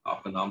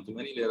آپ کا نام تو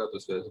میں نہیں لے رہا، تو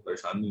اس وجہ سے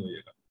پریشان نہیں ہوئے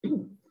گا،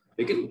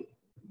 لیکن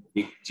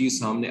ایک چیز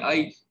سامنے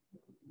آئی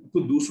تو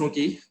دوسروں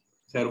کی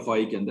خیر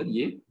خواہی کے اندر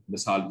یہ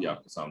مثال بھی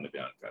آپ کے سامنے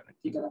بیان کر رہے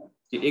ہیں، ٹھیک ہے نا،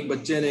 کہ ایک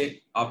بچے نے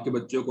آپ کے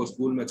بچے کو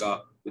اسکول میں کہا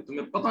کہ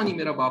تمہیں پتہ نہیں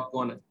میرا باپ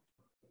کون ہے،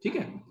 ٹھیک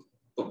ہے،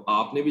 تو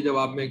آپ نے بھی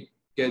جواب میں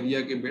کہہ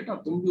دیا کہ بیٹا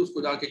تم بھی اس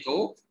کو جا کے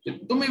کہو کہ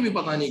تمہیں بھی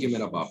پتہ نہیں کہ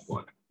میرا باپ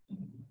کون ہے،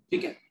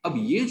 ٹھیک ہے۔ اب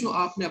یہ جو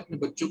آپ نے اپنے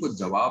بچوں کو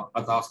جواب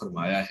عطا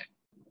فرمایا ہے،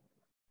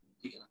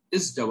 ٹھیک ہے نا،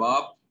 اس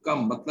جواب کا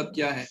مطلب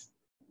کیا ہے؟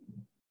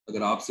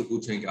 اگر آپ سے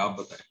پوچھیں کہ آپ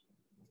بتائیں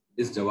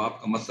اس جواب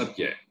کا مطلب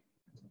کیا ہے،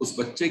 اس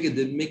بچے کے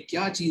دل میں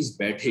کیا چیز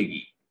بیٹھے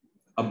گی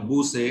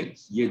ابو سے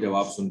یہ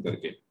جواب سن کر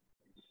کے؟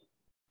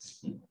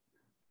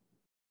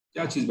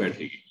 کیا چیز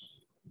بیٹھے گی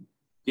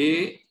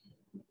کہ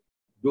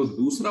جو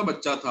دوسرا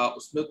بچہ تھا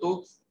اس نے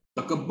تو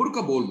تکبر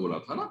کا بول بولا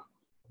تھا نا،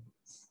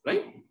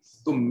 رائٹ،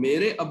 تو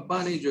میرے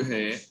ابا نے جو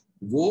ہے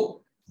وہ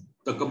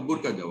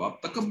تکبر کا جواب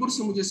تکبر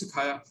سے مجھے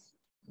سکھایا،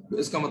 تو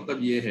اس کا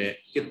مطلب یہ ہے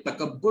کہ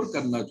تکبر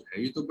کرنا جو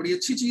ہے یہ تو بڑی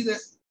اچھی چیز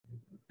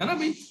ہے نا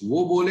بھائی،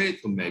 وہ بولے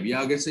تو میں بھی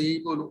آگے سے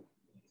یہی بولوں،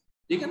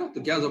 ٹھیک ہے نا۔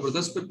 تو کیا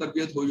زبردست پھر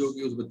تربیت ہوئی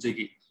ہوگی اس بچے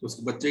کی، اس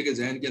بچے کے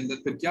ذہن کے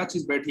اندر پھر کیا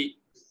چیز بیٹھی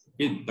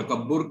کہ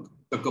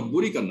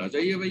تکبر ہی کرنا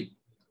چاہیے بھائی،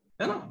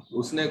 ہے نا۔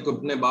 اس نے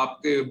اپنے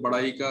باپ کے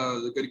بڑائی کا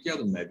ذکر کیا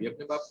تو میں بھی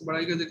اپنے باپ کی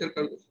بڑائی کا ذکر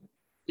کر دوں،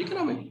 ٹھیک ہے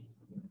نا بھائی۔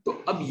 تو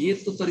اب یہ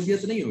تو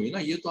تربیت نہیں ہوئی نا،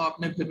 یہ تو آپ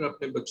نے پھر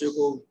اپنے بچے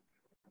کو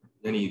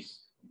یعنی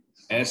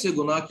ایسے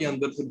گناہ کے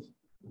اندر پھر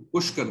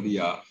پش کر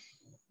دیا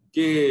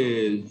کہ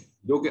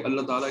جو کہ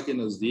اللہ تعالیٰ کے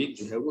نزدیک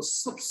جو ہے وہ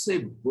سب سے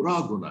برا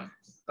گناہ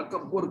ہے،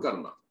 تکبر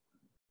کرنا،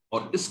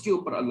 اور اس کے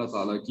اوپر اللہ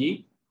تعالیٰ کی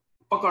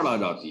پکڑ آ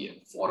جاتی ہے،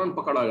 فوراً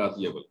پکڑ آ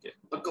جاتی ہے، بلکہ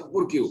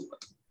تکبر کے اوپر،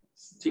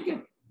 ٹھیک ہے،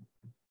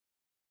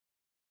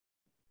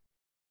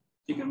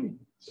 ٹھیک ہے،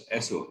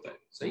 ایسے ہوتا ہے،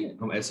 صحیح ہے،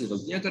 ہم ایسی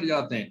غلطیاں کر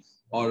جاتے ہیں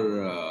اور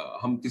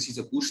ہم کسی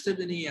سے پوچھتے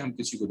بھی نہیں ہیں، ہم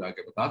کسی کو جا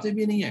کے بتاتے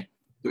بھی نہیں ہیں،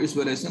 تو اس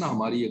وجہ سے نا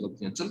ہماری یہ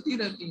غلطیاں چلتی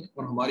رہتی ہیں،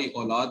 اور ہماری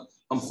اولاد،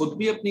 ہم خود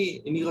بھی اپنی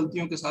انہی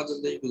غلطیوں کے ساتھ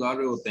زندگی گزار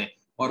رہے ہوتے ہیں،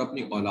 اور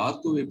اپنی اولاد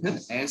کو بھی پھر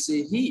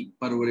ایسے ہی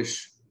پرورش،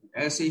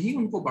 ایسے ہی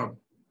ان کو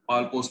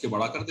پال پوس کے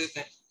بڑا کر دیتے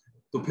ہیں،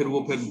 تو پھر وہ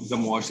پھر جب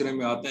معاشرے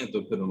میں آتے ہیں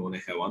تو پھر انہوں نے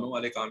حیوانوں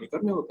والے کام ہی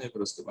کرنے ہوتے ہیں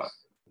پھر اس کے بعد،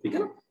 ٹھیک ہے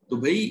نا۔ تو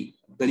بھائی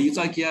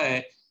طریقہ کیا ہے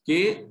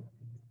کہ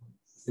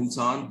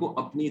انسان کو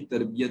اپنی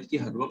تربیت کی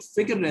ہر وقت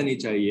فکر رہنی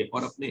چاہیے،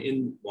 اور اپنے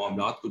ان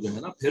معاملات کو جو ہے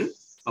نا پھر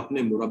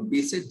اپنے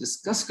مربی سے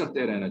ڈسکس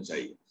کرتے رہنا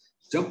چاہیے۔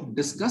 جب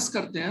ڈسکس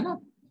کرتے ہیں نا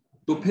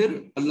تو پھر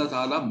اللہ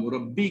تعالیٰ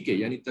مربی کے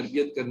یعنی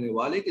تربیت کرنے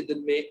والے کے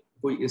دل میں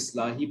کوئی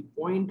اصلاحی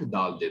پوائنٹ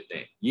ڈال دیتے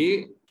ہیں،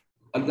 یہ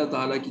اللہ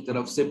تعالیٰ کی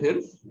طرف سے پھر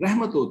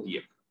رحمت ہوتی ہے،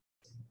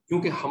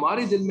 کیونکہ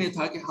ہمارے دل میں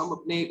تھا کہ ہم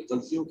اپنے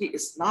غلطیوں کی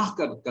اصلاح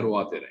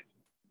کرواتے رہیں۔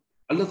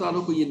 اللہ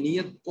تعالیٰ کو یہ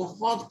نیت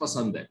بہت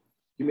پسند ہے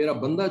کہ میرا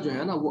بندہ جو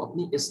ہے نا وہ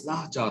اپنی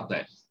اصلاح چاہتا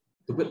ہے،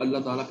 تو پھر اللہ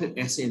تعالیٰ پھر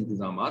ایسے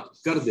انتظامات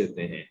کر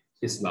دیتے ہیں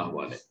اصلاح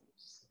والے،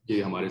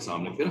 کہ ہمارے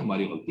سامنے پھر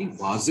ہماری غلطی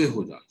واضح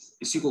ہو جاتی.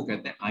 اسی کو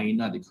کہتے ہیں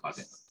آئینہ دکھا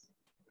دینا.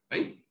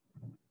 رائٹ؟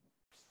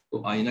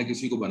 تو آئینہ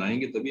کسی کو بنائیں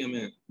گے تبھی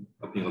ہمیں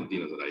اپنی غلطی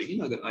نظر آئے گی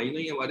نا. اگر آئینہ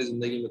ہی ہماری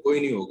زندگی میں کوئی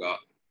نہیں ہوگا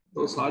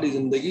تو ساری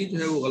زندگی جو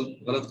ہے وہ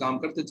غلط کام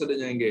کرتے چلے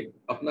جائیں گے,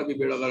 اپنا بھی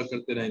بیڑا غرق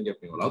کرتے رہیں گے,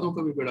 اپنی اولادوں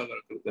کا بھی بیڑا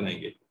غرق کرتے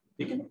رہیں گے.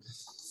 ٹھیک ہے نا.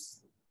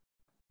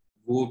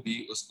 وہ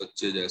بھی اس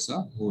بچے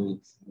جیسا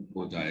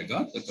ہو جائے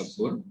گا,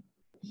 تکبر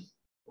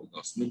ہوگا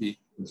اس میں بھی.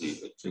 جی,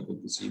 بچے کو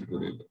کسی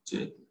برے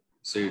بچے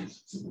سے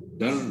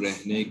ڈر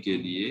رہنے کے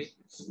لیے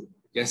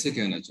کیسے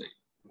کہنا چاہیے,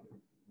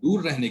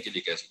 دور رہنے کے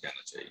لیے کیسے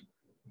کہنا چاہیے,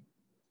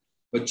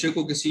 بچے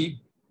کو کسی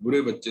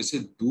برے بچے سے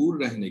دور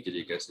رہنے کے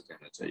لیے کیسے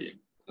کہنا چاہیے.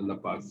 اللہ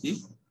پاک کی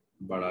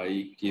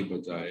بڑائی کے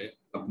بجائے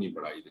اپنی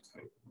بڑائی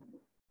دکھائے.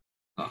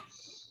 ہاں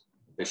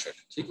بے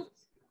شک. ٹھیک ہے.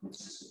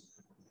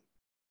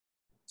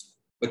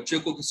 بچے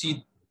کو کسی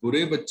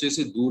برے بچے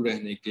سے دور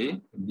رہنے کے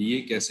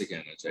لیے کیسے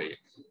کہنا چاہیے.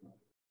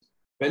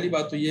 پہلی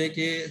بات تو یہ ہے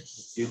کہ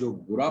یہ جو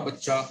برا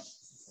بچہ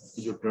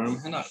کی جو ٹرم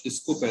ہے نا,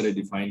 اس کو پہلے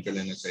ڈیفائن کر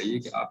لینا چاہیے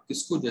کہ آپ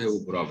کس کو جو ہے وہ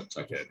برا بچہ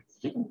کہہ رہے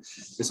ہیں. ٹھیک ہے.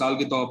 مثال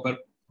کے طور پر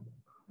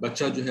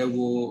بچہ جو ہے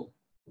وہ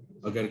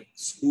اگر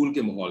اسکول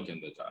کے ماحول کے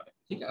اندر جا رہا ہے,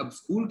 ٹھیک ہے, اب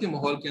اسکول کے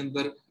ماحول کے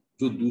اندر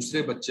جو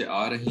دوسرے بچے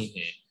آ رہے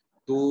ہیں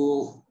تو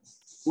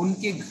ان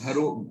کے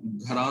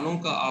گھرانوں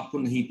کا آپ کو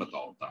نہیں پتا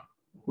ہوتا,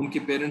 ان کے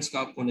پیرنٹس کا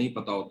آپ کو نہیں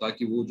پتا ہوتا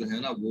کہ وہ جو ہے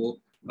نا وہ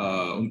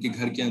ان کے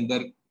گھر کے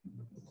اندر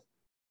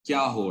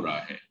کیا ہو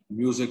رہا ہے.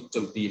 میوزک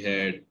چلتی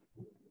ہے,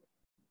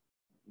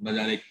 نہ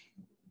جانے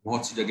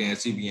بہت سی جگہیں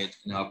ایسی بھی ہیں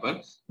جہاں پر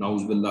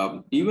نعوذ باللہ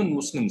ایون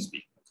مسلمس بھی,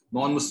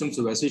 نان مسلم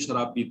سے ویسے ہی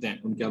شراب پیتے ہیں,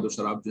 ان کے یہاں تو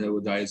شراب جو ہے وہ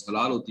جائز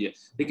حلال ہوتی ہے,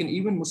 لیکن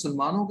ایون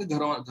مسلمانوں کے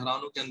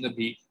گھرانوں کے اندر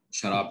بھی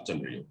شراب چل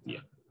رہی ہوتی ہے.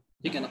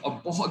 ٹھیک ہے نا. اور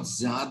بہت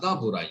زیادہ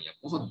برائیاں,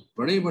 بہت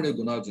بڑے بڑے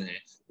گناہ جو ہیں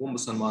وہ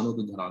مسلمانوں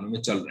کے گھرانوں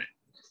میں چل رہے ہیں.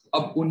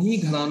 اب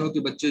انہی گھرانوں کے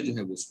بچے جو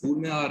ہیں وہ اسکول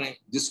میں آ رہے ہیں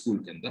جس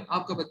اسکول کے اندر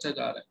آپ کا بچہ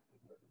جا رہا ہے.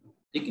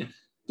 ٹھیک ہے.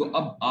 تو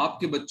اب آپ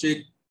کے بچے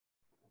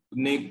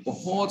نے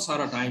بہت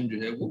سارا ٹائم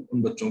جو ہے وہ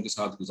ان بچوں کے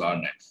ساتھ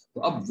گزارنا ہے.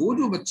 تو اب وہ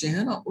جو بچے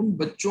ہیں نا, ان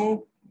بچوں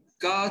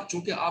کا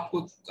چونکہ آپ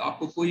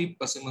کو کوئی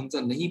پس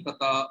منظر نہیں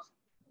پتا,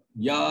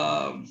 یا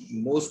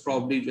موسٹ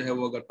پرابلی جو ہے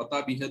وہ اگر پتا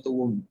بھی ہے تو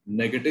وہ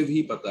نیگیٹو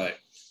ہی پتا ہے,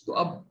 تو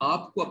اب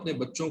آپ کو اپنے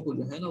بچوں کو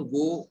جو ہے نا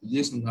وہ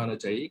یہ سمجھانا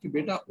چاہیے کہ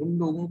بیٹا ان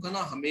لوگوں کا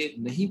نا ہمیں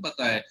نہیں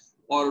پتا ہے.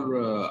 اور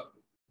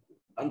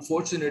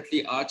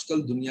انفارچونیٹلی آج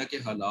کل دنیا کے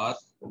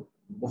حالات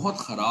بہت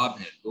خراب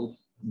ہیں,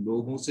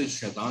 لوگوں سے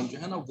شیطان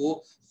جو ہے نا وہ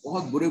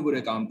بہت برے برے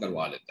کام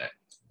کروا لیتا ہے.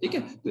 ٹھیک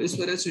ہے. تو اس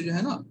وجہ سے جو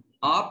ہے نا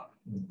آپ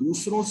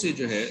دوسروں سے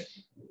جو ہے,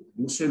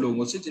 دوسرے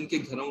لوگوں سے جن کے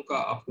گھروں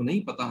کا آپ کو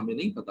نہیں پتا, ہمیں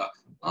نہیں پتا,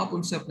 آپ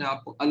ان سے اپنے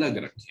آپ کو الگ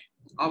رکھیں,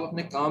 آپ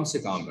اپنے کام سے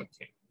کام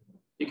رکھیں.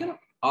 ٹھیک ہے نا.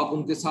 آپ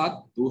ان کے ساتھ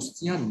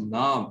دوستیاں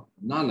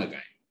نہ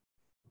لگائیں.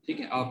 ٹھیک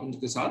ہے. آپ ان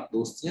کے ساتھ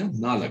دوستیاں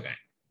نہ لگائیں.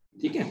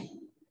 ٹھیک ہے.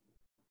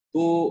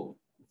 تو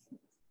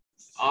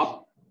آپ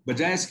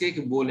بجائے اس کے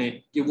کہ بولیں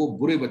کہ وہ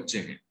برے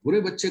بچے ہیں, برے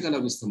بچے کا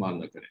لفظ استعمال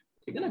نہ کریں.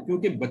 ٹھیک ہے نا.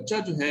 کیونکہ بچہ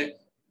جو ہے,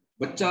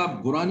 بچہ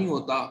برا نہیں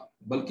ہوتا,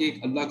 بلکہ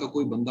ایک اللہ کا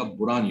کوئی بندہ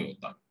برا نہیں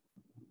ہوتا,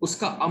 اس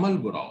کا عمل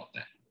برا ہوتا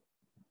ہے.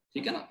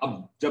 ٹھیک ہے نا. اب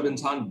جب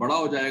انسان بڑا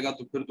ہو جائے گا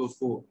تو پھر تو اس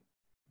کو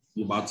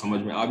یہ بات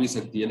سمجھ میں آ بھی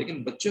سکتی ہے,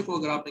 لیکن بچے کو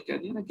اگر آپ نے کہہ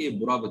دیا نا کہ یہ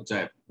برا بچہ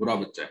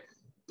ہے,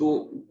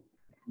 تو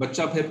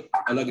بچہ پھر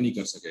الگ نہیں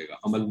کر سکے گا,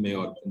 عمل میں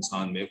اور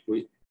انسان میں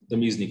کوئی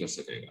تمیز نہیں کر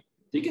سکے گا.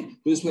 ٹھیک ہے.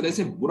 تو اس وجہ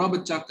سے برا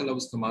بچہ کا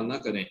لفظ استعمال نہ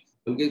کریں,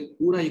 بلکہ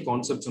پورا ہی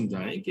کانسیپٹ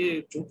سمجھائیں کہ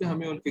چونکہ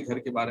ہمیں ان کے گھر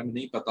کے بارے میں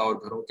نہیں پتا, اور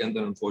گھروں کے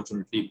اندر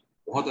انفارچونیٹلی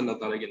بہت اللہ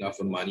تعالیٰ کی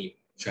نافرمانی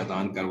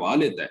شیطان کروا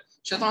لیتا ہے,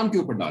 شیطان کے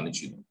اوپر ڈالنے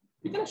چاہیے.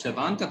 ٹھیک ہے نا.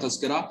 شیطان کا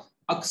تذکرہ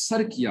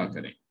اکثر کیا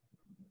کریں.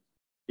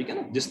 ٹھیک ہے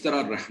نا. جس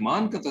طرح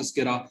رحمان کا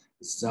تذکرہ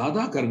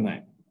زیادہ کرنا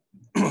ہے,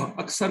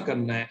 اکثر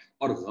کرنا ہے,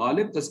 اور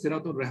غالب تذکرہ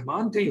تو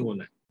رحمان کا ہی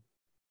ہونا ہے,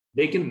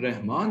 لیکن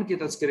رحمان کے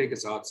تذکرے کے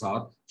ساتھ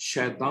ساتھ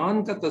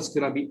شیطان کا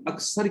تذکرہ بھی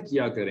اکثر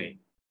کیا کریں.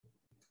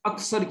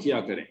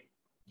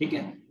 ٹھیک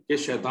ہے. کہ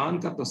شیطان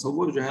کا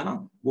تصور جو ہے نا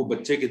وہ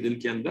بچے کے دل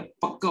کے اندر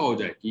پکا ہو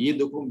جائے کہ یہ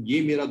دیکھو,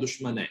 یہ میرا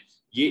دشمن ہے,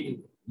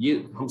 یہ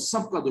ہم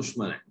سب کا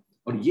دشمن ہے,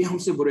 اور یہ ہم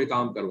سے برے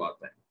کام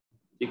کرواتا ہے.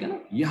 ٹھیک ہے نا.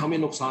 یہ ہمیں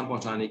نقصان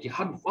پہنچانے کی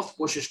ہر وقت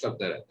کوشش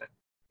کرتا رہتا ہے.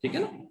 ٹھیک ہے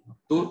نا.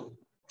 تو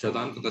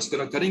شیطان کا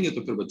تذکرہ کریں گے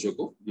تو پھر بچوں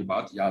کو یہ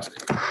بات یاد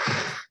رہے گی.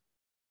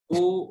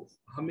 تو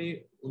ہمیں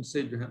ان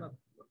سے جو ہے نا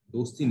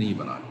دوستی نہیں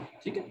بنانی.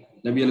 ٹھیک ہے.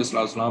 نبی علیہ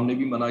السلام نے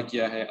بھی منع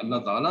کیا ہے, اللہ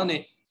تعالیٰ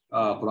نے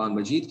قرآن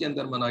مجید کے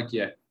اندر منع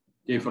کیا ہے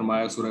کہ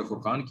فرمایا, سورہ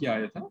فرقان کی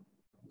آیت ہے,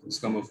 اس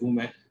کا مفہوم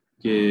ہے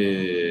کہ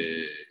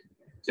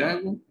کیا ہے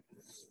وہ,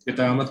 کہ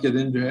قیامت کے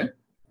دن جو ہے,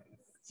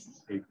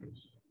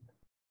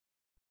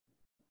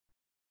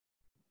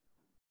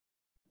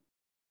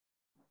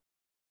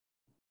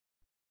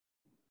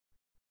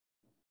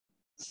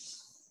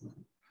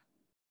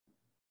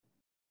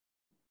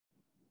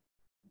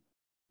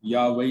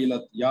 یا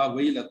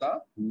ویلتا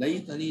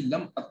لیتنی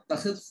لم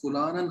اتخذ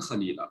فلانا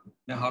خلیلا.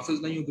 میں حافظ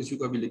نہیں ہوں, کسی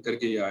کو بھی لکھ کر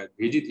کے یہ آیت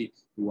بھیجی تھی,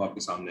 وہ آپ کے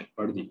سامنے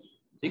پڑھ دی.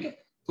 ٹھیک ہے.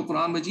 تو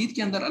قرآن مجید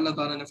کے اندر اللہ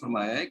تعالیٰ نے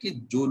فرمایا ہے کہ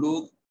جو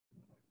لوگ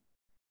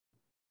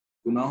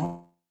گناہوں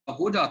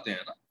ہو جاتے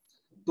ہیں نا,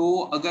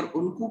 تو اگر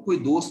ان کو کوئی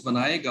دوست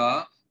بنائے گا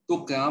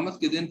تو قیامت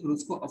کے دن پھر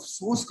اس کو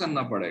افسوس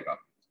کرنا پڑے گا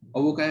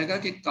اور وہ کہے گا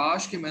کہ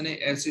کاش کہ میں نے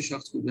ایسے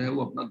شخص کو جو ہے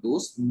وہ اپنا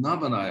دوست نہ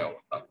بنایا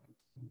ہوتا.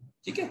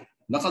 ٹھیک ہے,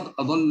 لقد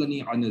اضلنی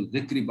عن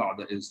الذکر بعد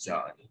اذ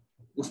جاءنی,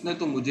 اس نے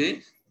تو مجھے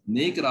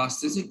نیک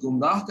راستے سے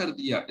گمراہ کر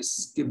دیا اس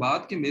کے بعد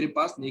کہ میرے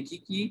پاس نیکی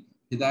کی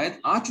ہدایت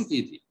آ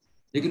چکی تھی,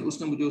 لیکن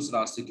اس نے مجھے اس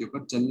راستے کے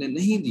اوپر چلنے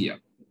نہیں دیا.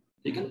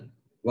 ٹھیک ہے نا,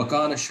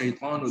 وَكَانَ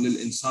الشَّيْطَانُ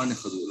لِلْإِنسَانِ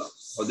خَذُولًا,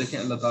 اور دیکھیں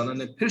اللہ تعالیٰ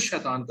نے پھر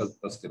شیطان کا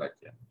تذکرہ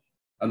کیا.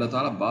 اللہ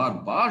تعالیٰ بار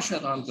بار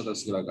شیطان کا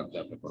تذکرہ کرتا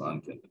ہے اپنے قرآن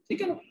کے اندر.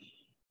 ٹھیک ہے نا,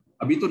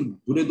 ابھی تو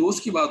برے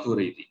دوست کی بات ہو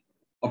رہی تھی,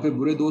 اور پھر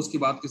برے دوست کی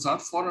بات کے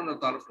ساتھ فوراً اللہ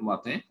تعالیٰ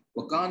فرماتے ہیں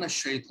وَكَانَ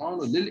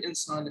الشَّيْطَانُ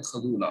لِلْإِنسَانِ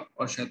خَذُولًا,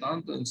 اور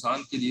شیطان تو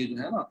انسان کے لیے جو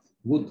ہے نا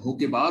وہ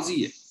دھوکے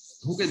بازی ہے,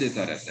 دھوکے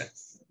دیتا رہتا ہے.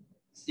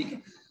 ٹھیک ہے,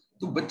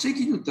 تو بچے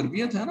کی جو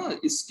تربیت ہے نا,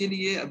 اس کے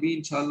لیے ابھی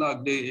انشاءاللہ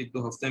اگلے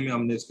 1-2 ہفتے میں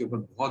ہم نے اس کے اوپر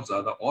بہت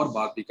زیادہ اور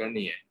بات بھی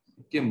کرنی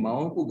ہے کہ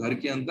ماؤں کو گھر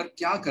کے اندر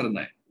کیا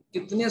کرنا ہے,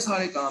 کتنے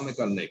سارے کام ہے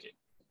کرنے کے.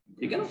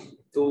 ٹھیک ہے نا,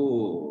 تو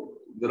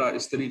ذرا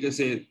اس طریقے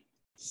سے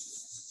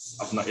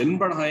اپنا علم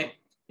بڑھائیں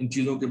ان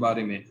چیزوں کے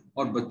بارے میں,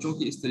 اور بچوں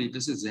کی اس طریقے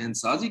سے ذہن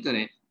سازی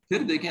کریں,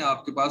 پھر دیکھیں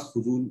آپ کے پاس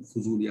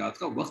فضولیات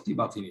کا وقت ہی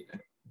باقی نہیں ہے.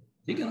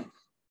 ٹھیک ہے نا,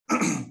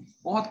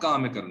 بہت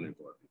کام ہے کرنے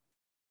کو,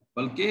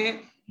 بلکہ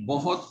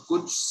بہت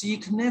کچھ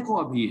سیکھنے کو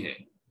ابھی ہے.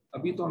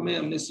 ابھی تو ہم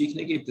نے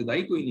سیکھنے کی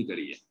ابتدائی کوئی نہیں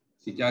کری ہے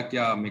کہ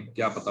کیا ہمیں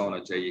کیا پتہ ہونا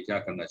چاہیے, کیا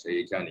کرنا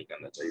چاہیے, کیا نہیں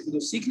کرنا چاہیے. تو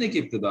سیکھنے کی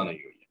ابتدا نہیں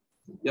ہوئی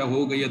ہے, یا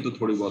ہو گئی ہے تو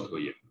تھوڑی بہت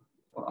ہوئی ہے,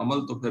 اور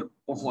عمل تو پھر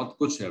بہت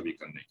کچھ ہے ابھی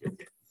کرنے کے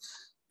لیے.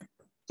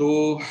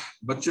 تو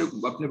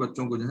اپنے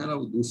بچوں کو جو ہے نا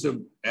وہ دوسرے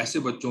ایسے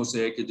بچوں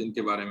سے کہ جن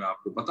کے بارے میں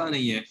آپ کو پتہ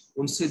نہیں ہے,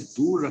 ان سے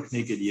دور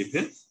رکھنے کے لیے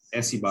پھر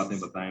ایسی باتیں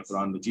بتائیں.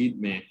 قرآن مجید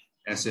میں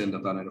ایسے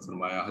اللہ تعالیٰ نے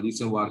فرمایا,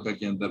 حدیث مبارکہ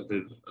کے اندر پھر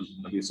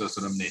نبی صلی اللہ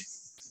علیہ وسلم نے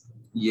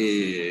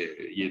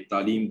یہ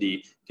تعلیم دی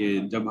کہ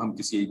جب ہم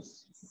کسی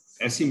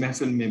ایسی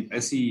محفل میں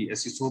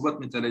ایسی صحبت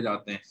میں چلے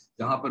جاتے ہیں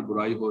جہاں پر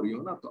برائی ہو رہی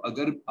ہو نا, تو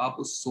اگر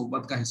آپ اس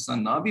صحبت کا حصہ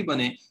نہ بھی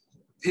بنے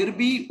پھر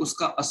بھی اس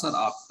کا اثر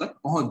آپ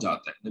تک پہنچ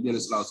جاتا ہے. نبی علیہ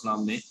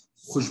السلام نے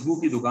خوشبو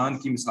کی دکان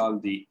کی مثال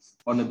دی,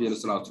 اور نبی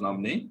علیہ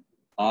السلام نے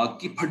آگ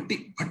کی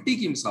پھٹی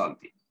کی مثال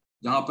دی,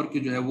 جہاں پر کہ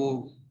جو ہے وہ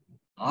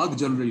آگ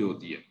جل رہی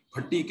ہوتی ہے,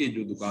 پھٹی کی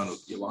جو دکان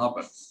ہوتی ہے وہاں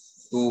پر.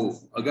 تو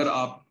اگر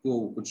آپ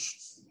کو کچھ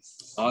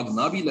آگ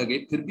نہ بھی لگے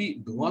پھر بھی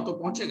دھواں تو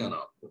پہنچے گا نا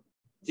آپ کو.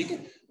 ٹھیک ہے,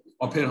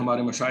 اور پھر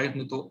ہمارے مشائخ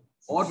نے تو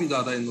اور بھی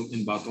زیادہ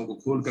ان باتوں کو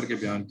کھول کر کے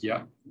بیان کیا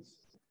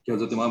کہ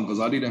حضرت امام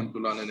غزالی رحمۃ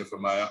اللہ علیہ نے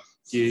فرمایا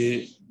کہ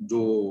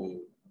جو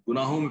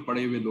گناہوں میں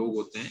پڑے ہوئے لوگ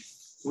ہوتے ہیں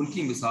ان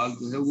کی مثال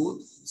جو ہے وہ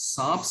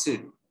سانپ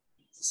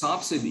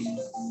سے دی.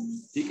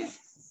 ٹھیک ہے,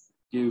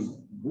 کہ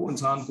وہ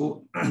انسان کو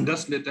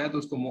ڈس لیتا ہے تو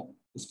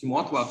اس کی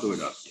موت واقع ہو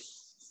جاتی ہے.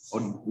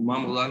 اور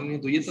امام غزالی نے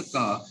تو یہ تک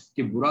کہا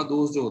کہ برا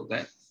دوست جو ہوتا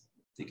ہے,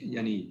 ٹھیک ہے,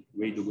 یعنی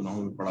وہی جو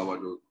گناہوں میں پڑا ہوا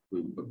جو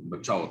کوئی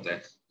بچہ ہوتا ہے,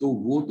 تو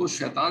وہ تو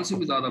شیطان سے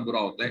بھی زیادہ برا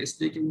ہوتا ہے, اس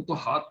لیے کہ وہ تو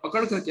ہاتھ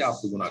پکڑ کر کے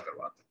آپ کو گناہ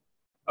کرواتا ہے.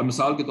 اب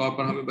مثال کے طور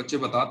پر ہمیں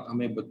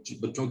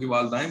بچوں کی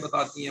والدائیں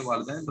بتاتی ہیں,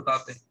 والدین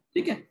بتاتے ہیں,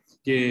 ٹھیک ہے,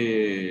 کہ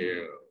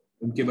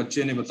ان کے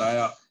بچے نے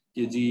بتایا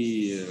کہ جی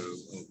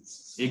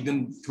ایک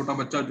دن چھوٹا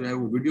بچہ جو ہے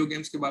وہ ویڈیو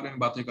گیمز کے بارے میں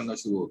باتیں کرنا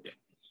شروع ہو گیا.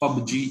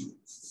 پب جی,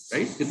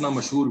 رائٹ, کتنا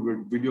مشہور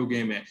ویڈیو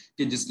گیم ہے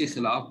کہ جس کے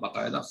خلاف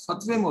باقاعدہ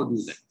فتوے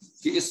موجود ہیں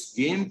کہ اس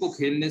گیم کو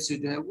کھیلنے سے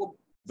جو ہے وہ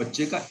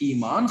بچے کا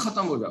ایمان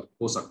ختم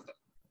ہو سکتا ہے.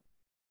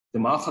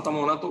 دماغ ختم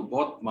ہونا تو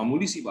بہت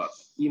معمولی سی بات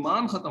ہے,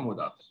 ایمان ختم ہو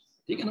جاتا ہے.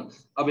 ٹھیک ہے نا,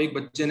 اب ایک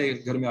بچے نے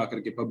گھر میں آ کر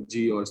کے پب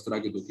جی اور اس طرح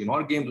کے 2-3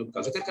 اور گیمز ان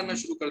کا ذکر کرنا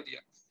شروع کر دیا.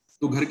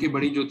 تو گھر کی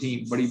بڑی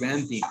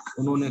بہن تھیں,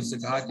 انہوں نے اس سے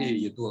کہا کہ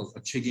یہ تو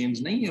اچھے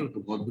گیمز نہیں ہیں, وہ تو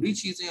بہت بری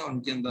چیزیں ہیں, اور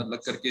ان کے اندر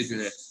لگ کر کے جو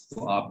ہے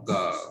وہ آپ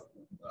کا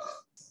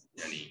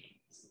یعنی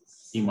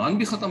ایمان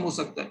بھی ختم ہو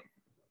سکتا ہے,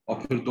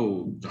 اور پھر تو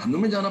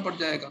جہنم میں جانا پڑ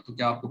جائے گا. تو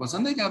کیا آپ کو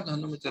پسند ہے کہ آپ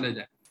جہنم میں چلے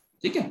جائیں؟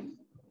 ٹھیک ہے,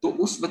 تو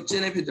اس بچے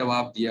نے پھر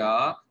جواب دیا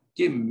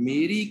کہ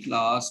میری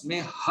کلاس میں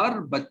ہر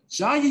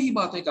بچہ یہی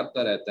باتیں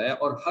کرتا رہتا ہے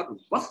اور ہر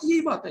وقت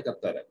یہی باتیں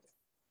کرتا رہتا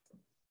ہے,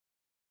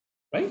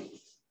 رائٹ,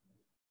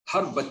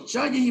 ہر بچہ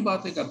یہی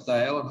باتیں کرتا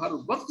ہے اور ہر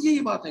وقت یہی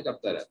باتیں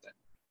کرتا رہتا ہے.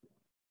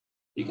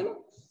 ٹھیک ہے نا,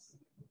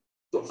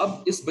 تو اب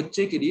اس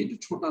بچے کے لیے جو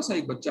چھوٹا سا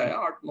ایک بچہ ہے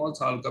 8-9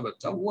 سال کا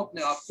بچہ, وہ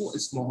اپنے آپ کو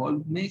اس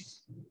ماحول میں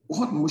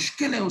بہت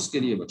مشکل ہے اس کے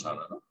لیے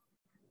بچانا نا.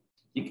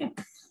 ٹھیک ہے,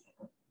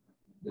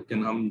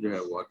 لیکن ہم جو ہے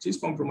وہ ہر چیز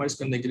کمپرومائز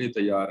کرنے کے لیے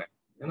تیار ہیں,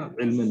 ہے نا.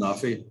 علم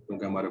نافع,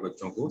 کیونکہ ہمارے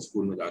بچوں کو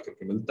اسکول میں جا کر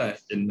کے ملتا ہے,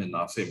 علم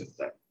نافع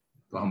ملتا ہے,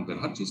 تو ہم پھر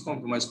ہر چیز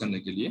کمپرومائز کرنے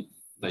کے لیے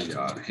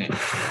تیار ہیں.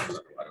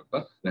 ہمارے اوپر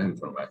رحم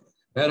فرمائے.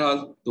 بہرحال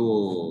تو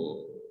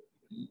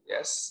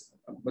یس,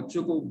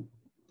 بچوں کو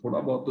تھوڑا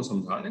بہت تو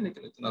سمجھانے,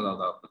 لیکن اتنا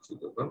زیادہ آپ بچوں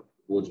کے اوپر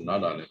بوجھ نہ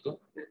ڈالیں تو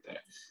بہتر ہے.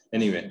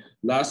 اینی وے,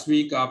 لاسٹ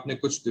ویک آپ نے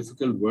کچھ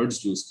ڈیفیکلٹ ورڈز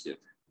یوز کیے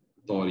تھے,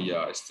 توریہ,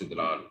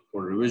 استدلال,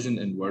 اور ریویژن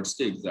ان ورڈز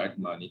کے ایگزیکٹ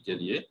معنی کے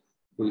لیے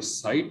کوئی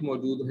سائٹ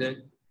موجود ہے,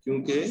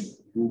 کیونکہ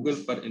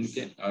گوگل پر ان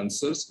کے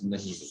آنسرز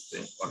نہیں ملتے,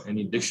 اور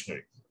اینی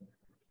ڈکشنری.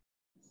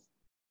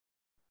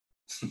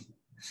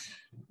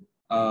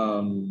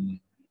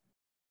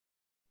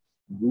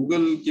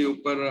 گوگل کے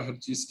اوپر ہر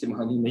چیز کے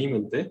معنی نہیں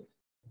ملتے,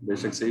 بے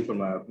شک صحیح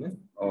فرمایا آپ نے,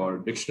 اور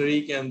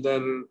ڈکشنری کے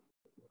اندر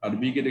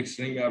عربی کے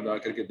ڈکشنری میں آپ جا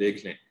کر کے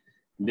دیکھ لیں.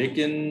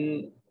 لیکن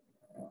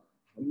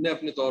ہم نے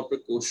اپنے طور پہ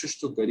کوشش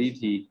تو کری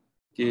تھی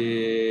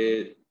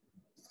کہ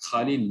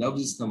خالی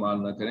لفظ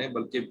استعمال نہ کریں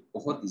بلکہ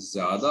بہت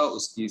زیادہ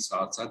اس کی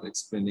ساتھ ساتھ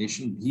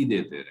ایکسپلینیشن بھی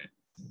دیتے رہیں.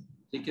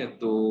 ٹھیک ہے,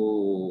 تو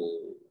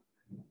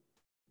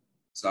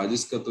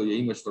ساجد کا تو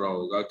یہی مشورہ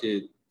ہوگا کہ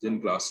جن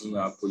کلاسز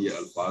میں آپ کو یہ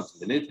الفاظ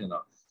ملے تھے نا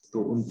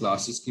تو ان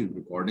کلاسز کی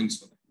ریکارڈنگ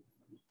سنیں.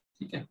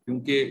 ٹھیک ہے,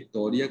 کیونکہ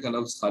توریہ کا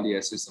لفظ خالی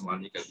ایسے استعمال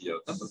نہیں کر دیا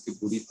ہوتا بلکہ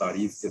پوری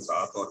تعریف کے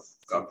ساتھ اور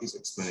کافی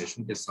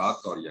ایکسپلینیشن کے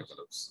ساتھ توریہ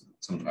کا لفظ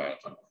سمجھایا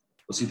تھا.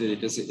 اسی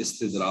طریقے سے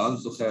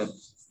استدلال تو خیر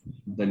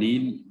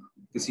دلیل,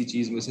 کسی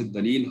چیز میں سے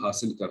دلیل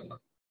حاصل کرنا.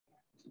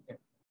 ٹھیک ہے,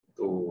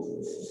 تو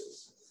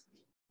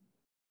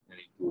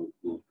یعنی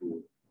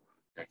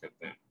کیا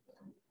کہتے ہیں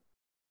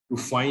ٹو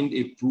فائنڈ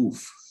اے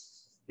پروف.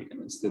 ٹھیک ہے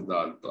نا,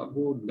 استدلال. تو اب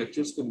وہ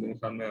لیکچرز کو میرے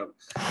خیال میں اب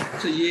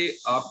اچھا یہ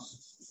آپ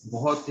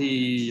بہت ہی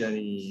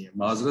یعنی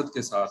معذرت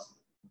کے ساتھ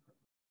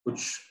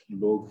کچھ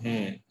لوگ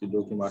ہیں کہ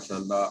جو کہ ماشاء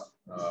اللہ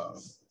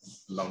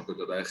اللہ ان کو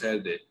جزائے خیر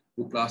دے,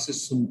 وہ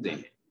کلاسز سنتے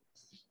ہیں.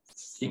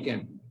 ٹھیک ہے,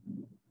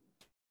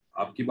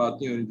 آپ کی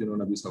بات نہیں ہو رہی جنہوں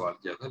نے ابھی سوال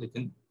کیا تھا,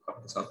 لیکن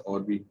آپ کے ساتھ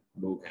اور بھی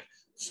لوگ ہیں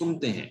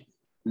سنتے ہیں,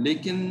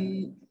 لیکن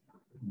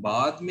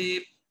بعد میں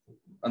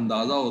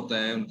اندازہ ہوتا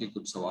ہے ان کے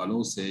کچھ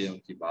سوالوں سے یا ان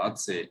کی بات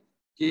سے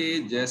کہ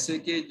جیسے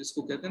کہ جس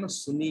کو کہتے ہیں نا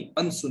سنی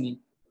انسنی.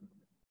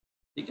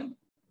 ٹھیک ہے,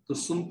 تو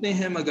سنتے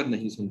ہیں مگر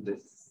نہیں سنتے,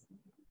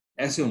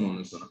 ایسے انہوں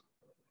نے سنا.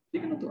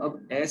 ٹھیک ہے نا, تو اب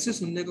ایسے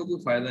سننے کا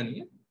کوئی فائدہ نہیں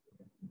ہے.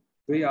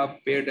 بھائی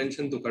آپ پے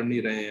اٹینشن تو کر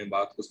نہیں رہے ہیں,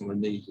 بات کو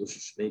سمجھنے کی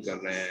کوشش نہیں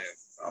کر رہے ہیں,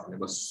 آپ نے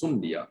بس سن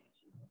لیا,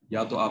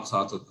 یا تو آپ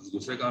ساتھ ساتھ کچھ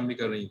دوسرے کام بھی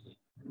کر رہی تھیں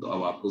تو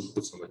اب آپ کو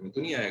کچھ سمجھ میں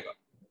تو نہیں آئے گا.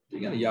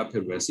 ٹھیک ہے نا, یا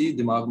پھر ویسے ہی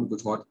دماغ میں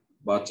کچھ اور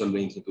بات چل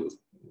رہی تھی تو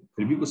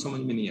پھر بھی کچھ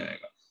سمجھ میں نہیں آئے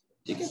گا.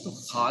 ٹھیک ہے, تو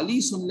خالی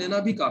سن لینا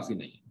بھی کافی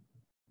نہیں ہے.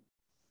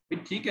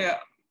 پھر ٹھیک ہے,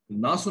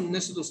 نہ سننے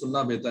سے تو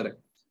سننا بہتر ہے,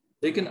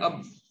 لیکن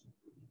اب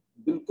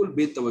بالکل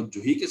بے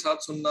توجہی کے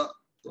ساتھ سننا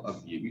تو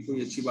اب یہ بھی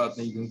کوئی اچھی بات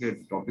نہیں, کیونکہ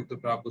ٹاپک تو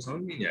پھر آپ کو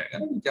سمجھ میں نہیں آئے گا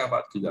نا کیا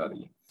بات کی جا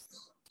رہی ہے.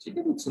 ٹھیک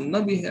ہے, تو سننا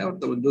بھی ہے اور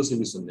توجہ سے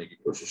بھی سننے کی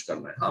کوشش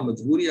کرنا ہے. ہاں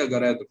مجبوری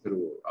اگر ہے تو پھر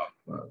وہ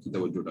آپ کی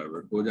توجہ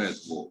ڈائیورٹ ہو جائے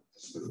تو وہ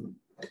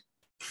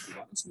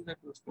سننے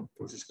کی اس کو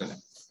کوشش کریں.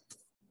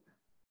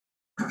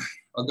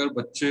 اگر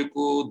بچے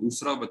کو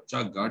دوسرا بچہ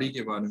گاڑی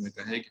کے بارے میں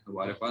کہے کہ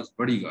ہمارے پاس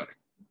بڑی گاڑی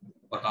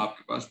اور آپ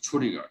کے پاس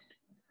چھوٹی گاڑی,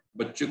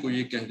 بچے کو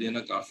یہ کہہ دینا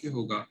کافی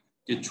ہوگا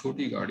کہ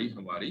چھوٹی گاڑی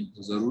ہماری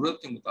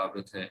ضرورت کے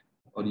مطابق ہے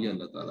اور یہ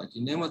اللہ تعالیٰ کی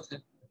نعمت ہے.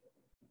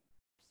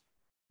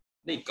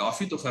 نہیں,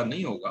 کافی تو خیر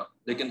نہیں ہوگا,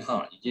 لیکن ہاں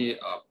یہ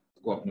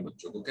آپ کو اپنے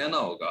بچوں کو کہنا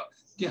ہوگا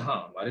کہ ہاں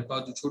ہمارے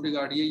پاس جو چھوٹی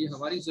گاڑی ہے یہ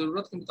ہماری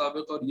ضرورت کے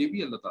مطابق اور یہ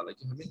بھی اللہ تعالیٰ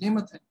کی ہمیں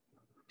نعمت ہے.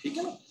 ٹھیک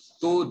ہے نا,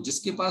 تو جس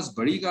کے پاس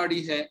بڑی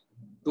گاڑی ہے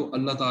تو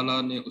اللہ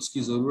تعالیٰ نے اس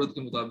کی ضرورت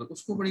کے مطابق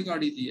اس کو بڑی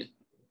گاڑی دی ہے.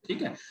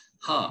 ٹھیک ہے,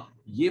 ہاں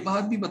یہ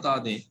بات بھی بتا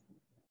دیں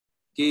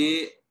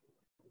کہ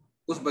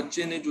اس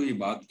بچے نے جو یہ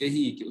بات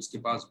کہی کہ اس کے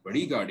پاس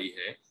بڑی گاڑی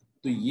ہے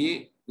تو یہ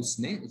اس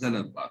نے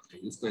غلط بات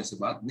کہی, اس کو ایسی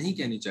بات نہیں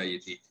کہنی چاہیے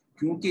تھی,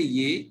 کیونکہ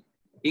یہ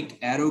ایک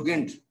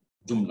ایروگنٹ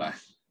جملہ ہے.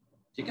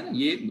 ٹھیک ہے نا,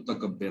 یہ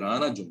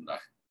متکبرانہ جملہ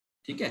ہے.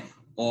 ٹھیک ہے,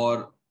 اور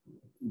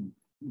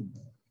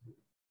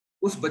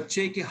اس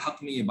بچے کے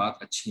حق میں یہ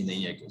بات اچھی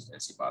نہیں ہے کہ اس نے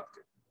ایسی بات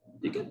کہی.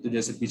 ٹھیک ہے, تو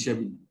جیسے پیچھے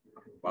ابھی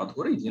بات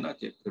ہو رہی تھی نا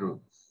کہ پھر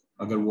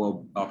اگر وہ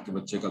آپ کے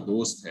بچے کا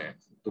دوست ہے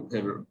تو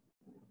پھر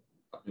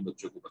اپنے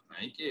بچوں کو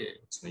بتائیں کہ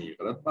اس نے یہ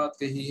غلط بات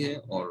کہی ہے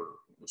اور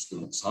اس کو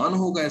نقصان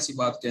ہوگا ایسی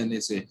بات کہنے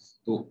سے.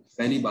 تو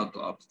پہلی بات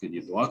تو آپ اس کے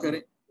لیے دعا کریں.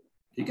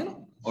 ٹھیک ہے نا,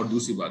 اور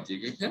دوسری بات یہ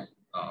کہ پھر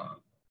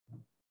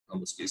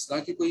ہم اس کی اصلاح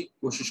کی کوئی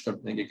کوشش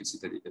کرتے ہیں کہ کسی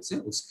طریقے سے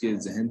اس کے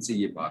ذہن سے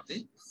یہ باتیں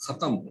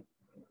ختم ہوں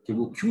کہ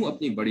وہ کیوں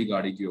اپنی بڑی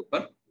گاڑی کے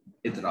اوپر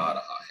اترا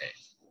رہا ہے,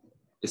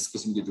 اس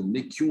قسم کے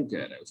جملے کیوں کہہ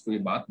رہا ہے, اس کو یہ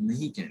بات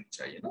نہیں کہنی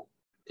چاہیے نا.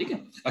 ٹھیک ہے,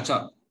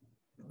 اچھا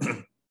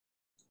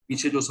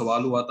پیچھے جو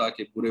سوال ہوا تھا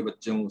کہ برے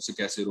بچوں سے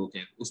کیسے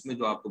روکیں, اس میں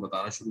جو آپ کو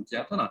بتانا شروع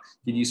کیا تھا نا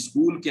کہ جی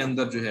اسکول کے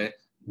اندر جو ہے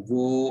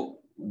وہ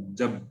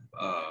جب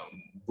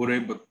برے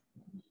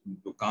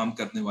کام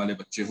کرنے والے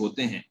بچے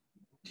ہوتے ہیں,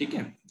 ٹھیک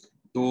ہے,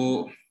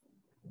 تو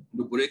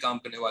جو برے کام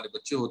کرنے والے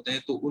بچے ہوتے ہیں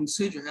تو ان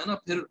سے جو ہے نا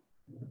پھر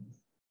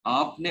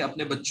آپ نے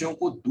اپنے بچوں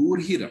کو دور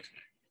ہی رکھنا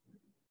ہے.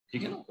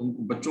 ٹھیک ہے نا, ان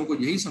بچوں کو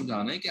یہی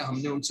سمجھانا ہے کہ ہم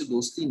نے ان سے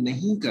دوستی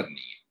نہیں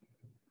کرنی ہے.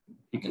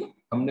 ٹھیک ہے نا,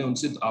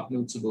 آپ نے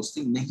ان سے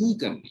دوستی نہیں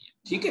کرنی ہے.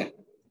 ٹھیک ہے,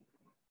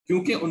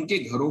 کیونکہ ان کے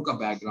گھروں کا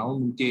بیک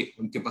گراؤنڈ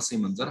ان کے پس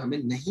منظر ہمیں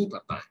نہیں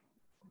پتا ہے.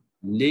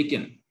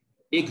 لیکن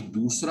ایک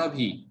دوسرا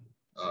بھی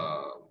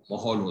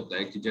ماحول ہوتا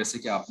ہے کہ جیسے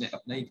کہ آپ نے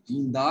اپنا ایک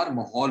دیندار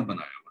ماحول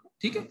بنایا ہوا.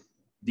 ٹھیک ہے,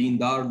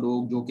 دیندار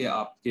لوگ جو کہ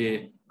آپ کے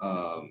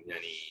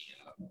یعنی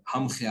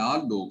ہم خیال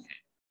لوگ ہیں,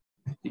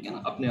 ٹھیک ہے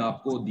نا, اپنے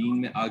آپ کو دین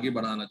میں آگے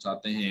بڑھانا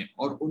چاہتے ہیں,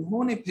 اور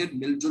انہوں نے پھر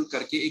مل جل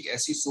کر کے ایک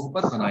ایسی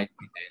صحبت بنائی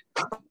ہوئی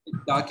ہے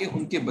تاکہ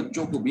ان کے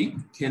بچوں کو بھی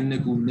کھیلنے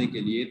کودنے کے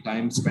لیے,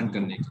 ٹائم سپینڈ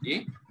کرنے کے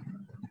لیے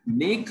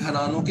نیک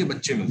گھرانوں کے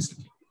بچے مل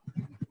سکیں.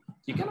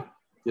 ٹھیک ہے نا,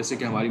 جیسے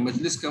کہ ہماری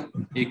مجلس کا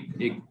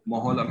ایک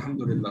ماحول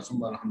الحمدللہ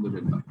ثم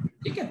الحمدللہ.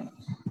 ٹھیک ہے,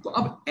 تو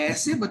اب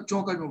ایسے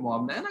بچوں کا جو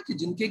معاملہ ہے نا کہ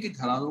جن کے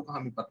گھرانوں کا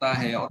ہمیں پتہ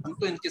ہے, اور ہم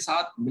تو ان کے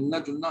ساتھ ملنا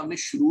جلنا ہم نے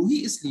شروع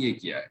ہی اس لیے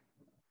کیا ہے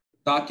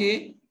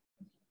تاکہ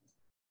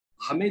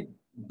ہمیں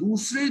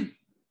دوسرے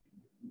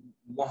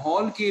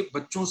ماحول کے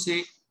بچوں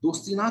سے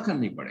دوستی نہ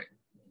کرنی پڑے.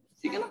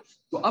 ٹھیک ہے نا.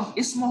 تو اب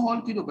اس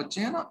ماحول کے جو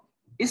بچے ہیں نا,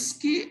 اس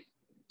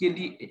کے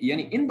لیے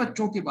یعنی ان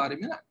بچوں کے بارے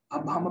میں نا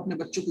اب ہم اپنے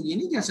بچوں کو یہ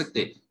نہیں کہہ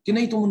سکتے کہ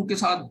نہیں تم ان کے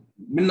ساتھ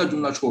ملنا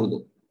جلنا چھوڑ دو,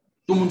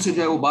 تم ان سے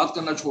جو ہے وہ بات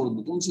کرنا چھوڑ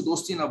دو, تم ان سے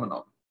دوستی نہ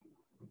بناؤ,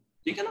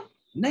 ٹھیک ہے نا.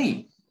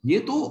 نہیں, یہ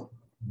تو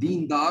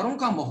دینداروں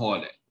کا ماحول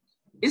ہے.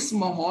 اس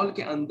ماحول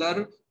کے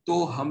اندر تو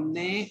ہم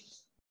نے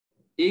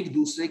ایک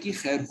دوسرے کی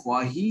خیر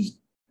خواہی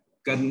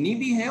کرنی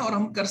بھی ہے اور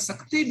ہم کر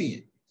سکتے بھی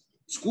ہیں.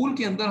 اسکول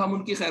کے اندر ہم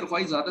ان کی خیر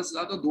خواہی زیادہ سے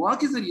زیادہ دعا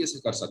کے ذریعے سے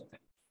کر سکتے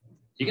ہیں,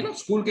 ٹھیک ہے نا.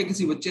 اسکول کے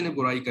کسی بچے نے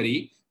برائی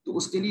کری تو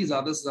اس کے لیے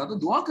زیادہ سے زیادہ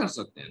دعا کر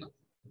سکتے ہیں نا,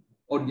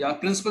 اور یا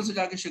پرنسپل سے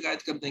جا کے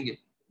شکایت کر دیں گے,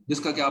 جس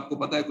کا کہ آپ کو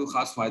پتا ہے کوئی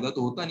خاص فائدہ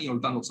تو ہوتا نہیں,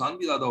 الٹا نقصان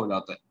بھی زیادہ ہو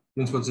جاتا ہے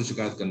پرنسپل سے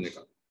شکایت کرنے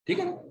کا, ٹھیک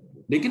ہے نا.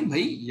 لیکن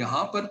بھائی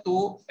یہاں پر تو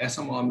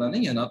ایسا معاملہ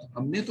نہیں ہے نا,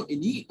 ہم نے تو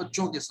انہی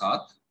بچوں کے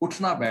ساتھ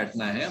اٹھنا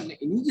بیٹھنا ہے, ہم نے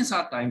انہی کے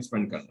ساتھ ٹائم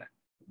اسپینڈ کرنا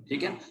ہے,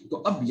 ٹھیک ہے.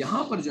 تو اب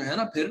یہاں پر جو ہے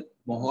نا پھر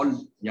ماحول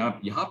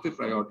یہاں پہ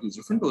پرائیورٹیز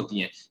ڈفرنٹ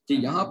ہوتی ہیں کہ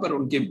یہاں پر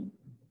ان کے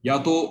یا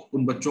تو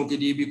ان بچوں کے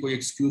لیے بھی کوئی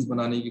ایکسکیوز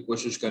بنانے کی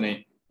کوشش کریں,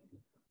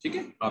 ٹھیک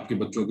ہے, آپ کے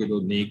بچوں کے جو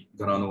نیک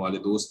گھرانوں والے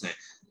دوست ہیں,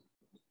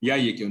 یا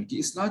یہ کہ ان کی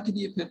اصلاح کے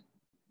لیے پھر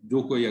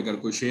جو کوئی اگر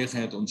کوئی شیخ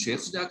ہیں تو ان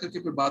شیخ سے جا کر کے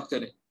پھر بات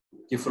کریں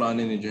کہ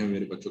فلانے نے جو ہے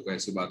میرے بچوں کو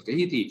ایسی بات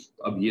کہی تھی,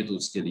 تو اب یہ تو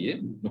اس کے لیے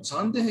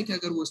نقصان دہ ہے کہ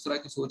اگر وہ اس طرح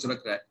کی سوچ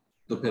رکھ رہا ہے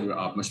تو پھر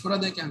آپ مشورہ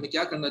دیں کہ ہمیں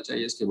کیا کرنا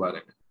چاہیے اس کے بارے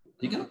میں,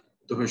 ٹھیک ہے نا.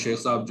 تو پھر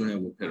شیخ صاحب جو ہیں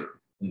وہ پھر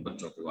ان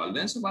بچوں کے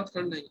والدین سے بات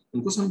کر لیں گے,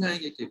 ان کو سمجھائیں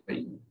گے کہ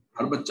بھائی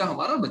ہر بچہ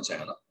ہمارا بچہ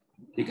ہے نا,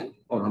 ٹھیک ہے,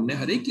 اور ہم نے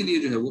ہر ایک کے لیے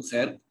جو ہے وہ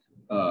خیر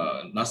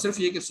نہ صرف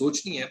یہ کہ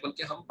سوچنی ہے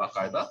بلکہ ہم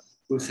باقاعدہ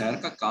کوئی خیر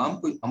کا کام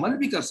کوئی عمل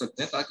بھی کر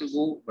سکتے ہیں تاکہ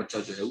وہ بچہ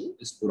جو ہے وہ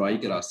اس برائی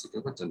کے راستے کے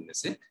اوپر چلنے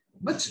سے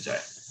بچ جائے,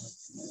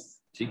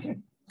 ٹھیک ہے.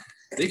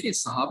 دیکھیے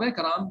صحابہ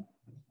کرام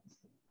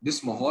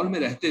جس ماحول میں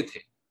رہتے تھے,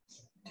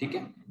 ٹھیک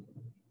ہے,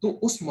 تو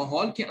اس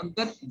ماحول کے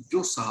اندر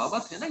جو صحابہ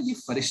تھے نا یہ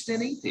فرشتے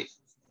نہیں تھے,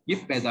 یہ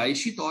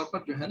پیدائشی طور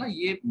پر جو ہے نا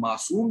یہ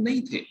معصوم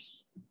نہیں تھے.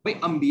 بھائی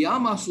انبیاء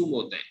معصوم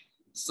ہوتے ہیں,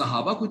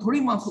 صحابہ کوئی تھوڑی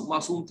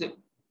معصوم تھے,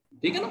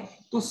 ٹھیک ہے نا.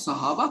 تو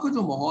صحابہ کا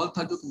جو ماحول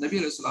تھا جو نبی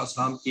علیہ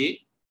السلام کی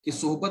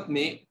صحبت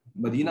میں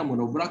مدینہ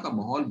منورہ کا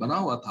ماحول بنا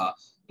ہوا تھا,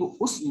 تو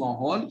اس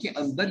ماحول کے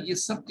اندر یہ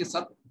سب کے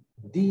سب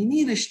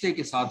دینی رشتے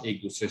کے ساتھ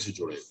ایک دوسرے سے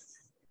جڑے ہوئے,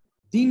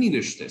 دینی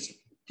رشتے سے,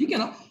 ٹھیک ہے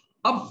نا.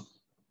 اب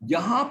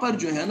یہاں پر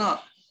جو ہے نا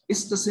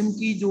اس قسم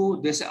کی جو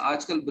جیسے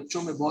آج کل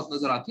بچوں میں بہت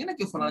نظر آتی ہے نا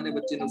کہ فلانے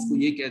بچے نے اس کو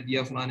یہ کہہ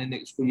دیا, فلانے نے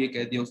اس کو یہ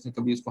کہہ دیا, اس نے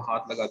کبھی اس کو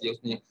ہاتھ لگا دیا,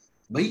 اس نے,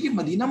 بھائی یہ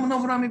مدینہ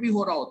منورہ میں بھی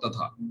ہو رہا ہوتا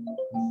تھا,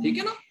 ٹھیک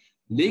ہے نا.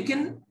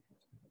 لیکن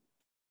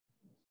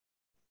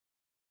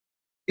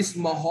اس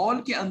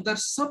ماحول کے اندر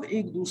سب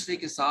ایک دوسرے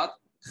کے ساتھ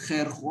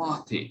خیر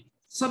خواہ تھے,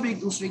 سب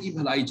ایک دوسرے کی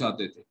بھلائی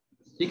چاہتے تھے,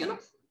 ٹھیک ہے نا.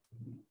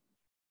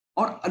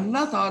 اور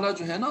اللہ تعالیٰ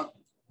جو ہے نا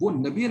وہ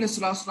نبی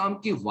علیہ السلام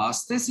کے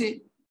واسطے سے,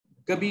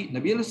 کبھی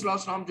نبی علیہ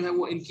السلام جو ہے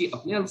وہ ان کی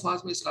اپنے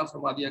الفاظ میں اصلاح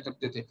فرما دیا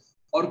کرتے تھے,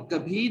 اور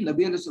کبھی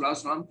نبی علیہ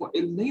السلام کو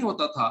علم نہیں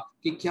ہوتا تھا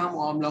کہ کیا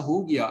معاملہ ہو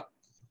گیا,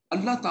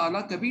 اللہ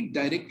تعالیٰ کبھی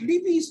ڈائریکٹلی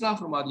بھی اصلاح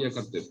فرما دیا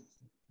کرتے تھے.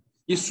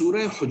 یہ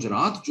سورہ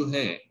حجرات جو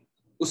ہے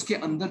اس کے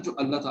اندر جو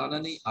اللہ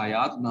تعالیٰ نے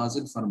آیات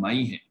نازل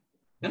فرمائی ہیں,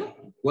 ہے نا,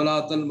 وَلَا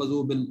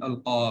تَلْمَزُوا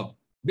بِالْأَلْقَابِ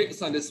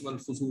بِئْسَ الِاسْمُ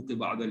الْفُسُوقُ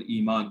بَعْدَ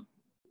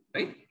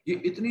الْإِيمَانِ, یہ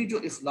اتنی جو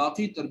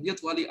اخلاقی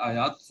تربیت والی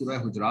آیات سورہ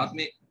حجرات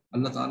میں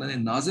اللہ تعالیٰ نے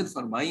نازل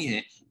فرمائی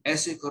ہیں,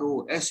 ایسے کرو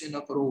ایسے نہ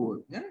کرو,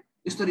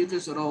 اس طریقے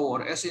سے رہو اور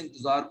ایسے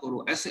انتظار کرو,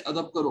 ایسے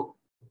ادب کرو,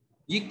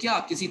 یہ کیا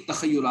کسی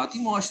تخیلاتی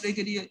معاشرے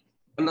کے لیے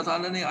اللہ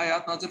تعالیٰ نے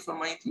آیات نازل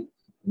فرمائی تھی؟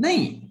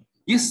 نہیں,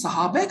 یہ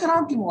صحابہ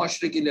کرام کے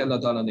معاشرے کے لیے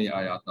اللہ تعالیٰ نے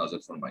آیات نازل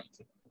فرمائی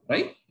تھی,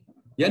 رائٹ.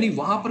 یعنی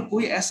وہاں پر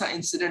کوئی ایسا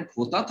انسیڈنٹ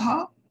ہوتا تھا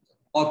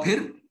اور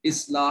پھر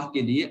اصلاح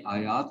کے لیے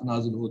آیات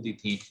نازل ہوتی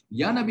تھیں,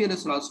 یا نبی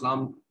علیہ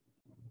السلام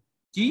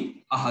کی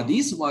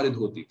احادیث وارد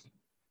ہوتی تھی,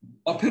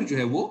 اور پھر جو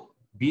ہے وہ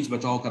بیچ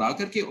بچاؤ کرا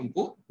کر کے ان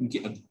کو ان کی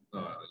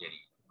یعنی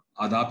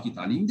آداب کی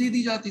تعلیم دے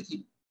دی جاتی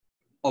تھی,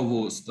 اور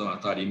وہ اس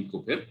تعلیم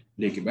کو پھر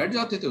لے کے بیٹھ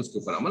جاتے تھے, اس کے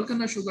اوپر عمل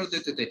کرنا شروع کر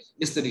دیتے تھے.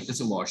 اس طریقے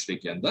سے معاشرے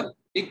کے اندر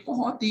ایک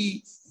بہت ہی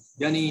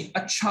یعنی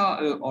اچھا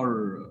اور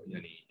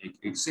یعنی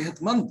ایک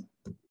صحت مند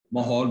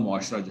ماحول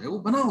معاشرہ جو ہے وہ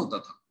بنا ہوتا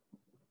تھا,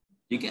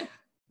 ٹھیک ہے.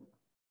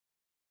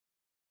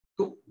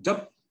 تو جب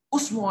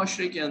اس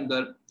معاشرے کے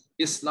اندر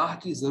اصلاح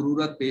کی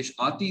ضرورت پیش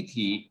آتی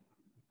تھی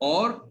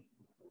اور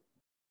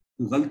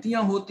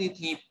غلطیاں ہوتی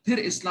تھیں, پھر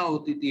اصلاح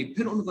ہوتی تھی,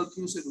 پھر ان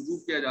غلطیوں سے رجوع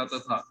کیا جاتا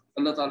تھا,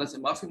 اللہ تعالیٰ سے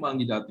معافی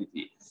مانگی جاتی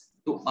تھی,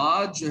 تو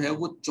آج جو ہے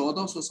وہ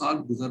 1400 سال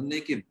گزرنے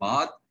کے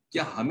بعد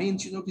کیا ہمیں ان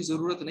چیزوں کی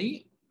ضرورت نہیں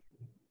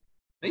ہے؟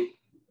 نہیں,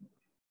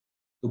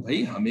 تو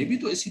بھائی ہمیں بھی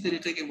تو اسی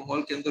طریقے کے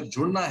ماحول کے اندر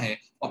جڑنا ہے,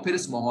 اور پھر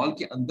اس ماحول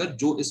کے اندر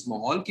جو اس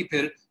ماحول کی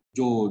پھر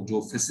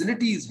جو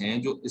فیسلٹیز ہیں,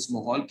 جو اس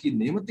ماحول کی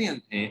نعمتیں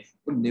ہیں,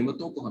 ان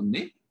نعمتوں کو ہم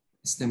نے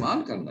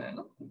استعمال کرنا ہے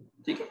نا,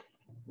 ٹھیک ہے.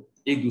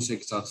 ایک دوسرے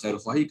کے ساتھ خیر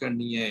خواہی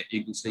کرنی ہے,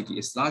 ایک دوسرے کی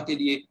اصلاح کے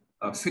لیے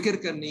فکر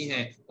کرنی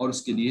ہے, اور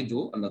اس کے لیے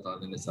جو اللہ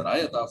تعالیٰ نے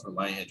ذرائع عطا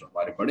فرمائے ہیں جو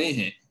ہمارے بڑے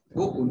ہیں,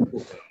 تو ان کو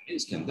پھر ہم نے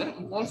اس کے اندر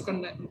انوالو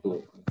کرنا ہے, تو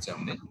ان سے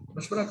ہم نے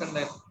مشورہ کرنا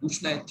ہے,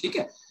 پوچھنا ہے, ٹھیک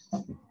ہے.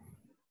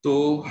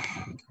 تو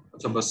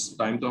اچھا بس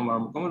ٹائم تو ہمارا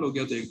مکمل ہو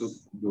گیا, تو ایک دو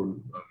جو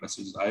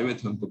میسیجز آئے ہوئے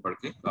تھے ان کو پڑھ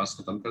کے کلاس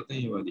ختم کرتے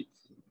ہیں یہ والی.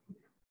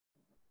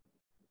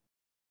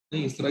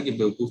 نہیں، اس طرح کی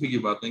بیوقوفی کی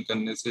باتیں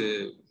کرنے سے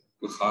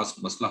کوئی خاص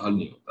مسئلہ حل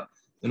نہیں ہوتا.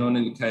 انہوں نے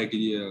لکھا ہے کہ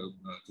یہ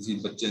کسی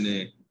بچے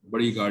نے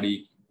بڑی گاڑی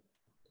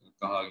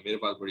کہا میرے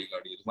پاس بڑی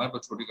گاڑی ہے، تمہارے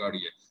پاس چھوٹی گاڑی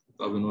ہے.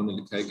 تو اب انہوں نے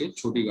لکھا ہے کہ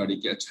چھوٹی گاڑی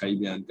کی اچھائی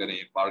بیان کریں،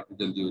 پارک بھی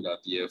جلدی ہو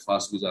جاتی ہے،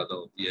 فاسٹ بھی زیادہ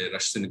ہوتی ہے،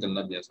 رش سے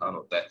نکلنا بھی آسان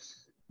ہوتا ہے.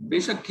 بے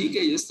شک ٹھیک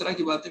ہے، اس طرح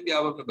کی باتیں بھی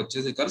آپ اپنے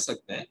بچے سے کر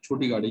سکتے ہیں،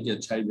 چھوٹی گاڑی کی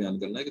اچھائی بیان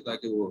کرنا ہے کہ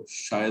تاکہ وہ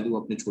شاید وہ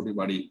اپنی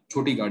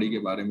چھوٹی گاڑی کے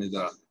بارے میں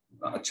ذرا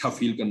اچھا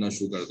فیل کرنا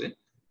شروع کر دے.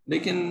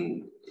 لیکن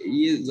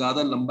یہ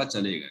زیادہ لمبا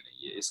چلے گا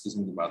نہیں، یہ اس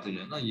قسم کی باتیں جو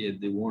ہے نا یہ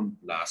they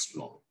won't last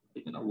long.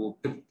 ٹھیک ہے نا، وہ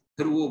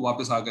پھر وہ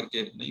واپس آ کر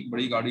کے نہیں،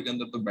 بڑی گاڑی کے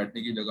اندر تو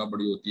بیٹھنے کی جگہ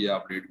بڑی ہوتی ہے،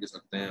 آپ لیٹ بھی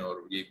سکتے ہیں اور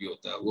یہ بھی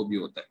ہوتا ہے وہ بھی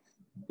ہوتا ہے.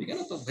 ٹھیک ہے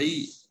نا، تو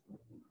بھائی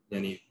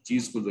یعنی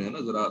چیز کو جو ہے نا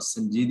ذرا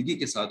سنجیدگی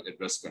کے ساتھ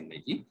ایڈریس کرنے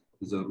کی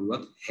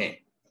ضرورت ہے.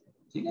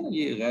 ٹھیک ہے نا،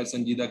 یہ غیر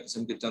سنجیدہ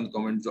قسم کے چند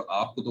کامنٹ جو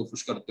آپ کو تو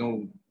خوش کرتے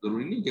ہوں،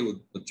 ضروری نہیں کہ وہ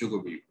بچوں کو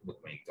بھی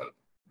مطمئن کر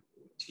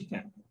دیں. ٹھیک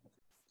ہے،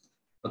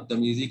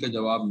 بدتمیزی کا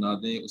جواب نہ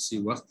دیں اسی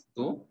وقت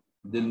تو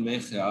دل میں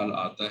خیال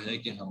آتا ہے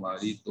کہ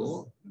ہماری تو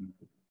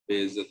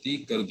بے عزتی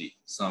کر دی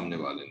سامنے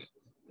والے نے،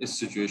 اس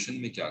سچویشن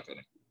میں کیا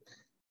کریں.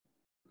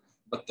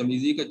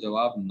 بدتمیزی کا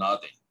جواب نہ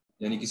دیں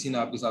یعنی کسی نے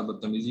آپ کے ساتھ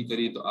بدتمیزی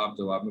کری تو آپ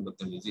جواب میں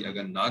بدتمیزی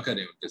اگر نہ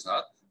کریں ان کے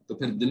ساتھ تو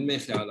پھر دل میں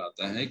خیال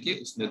آتا ہے کہ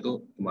اس نے تو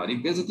تمہاری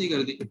بے عزتی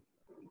کر دی.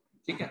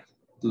 ٹھیک ہے،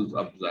 تو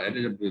اب ظاہر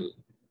ہے جب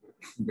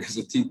بے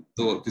عزتی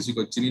تو کسی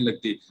کو اچھی نہیں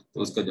لگتی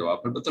تو اس کا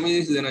جواب پھر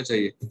بدتمیزی سے دینا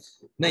چاہیے.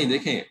 نہیں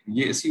دیکھیں،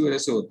 یہ اسی وجہ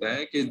سے ہوتا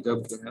ہے کہ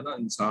جب جو ہے نا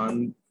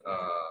انسان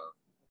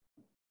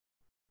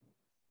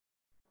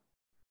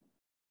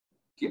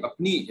کی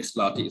اپنی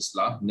اخلاقی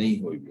اصلاح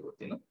نہیں ہوئی بھی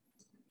ہوتی نا،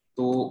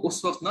 تو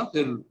اس وقت نا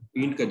پھر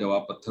اینٹ کا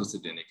جواب پتھر سے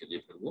دینے کے لیے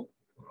پھر وہ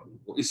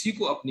اسی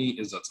کو اپنی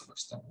عزت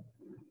سمجھتا ہے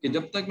کہ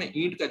جب تک میں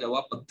اینٹ کا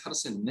جواب پتھر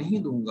سے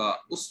نہیں دوں گا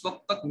اس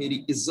وقت تک میری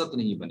عزت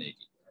نہیں بنے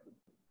گی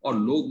اور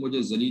لوگ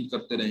مجھے ذلیل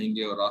کرتے رہیں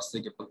گے اور راستے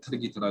کے پتھر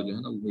کی طرح جو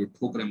ہے نا وہ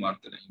ٹھوکریں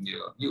مارتے رہیں گے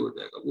اور یہ ہو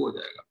جائے گا وہ ہو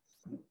جائے گا.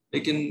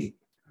 لیکن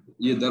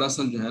یہ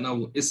دراصل جو ہے نا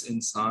وہ اس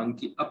انسان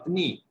کی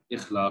اپنی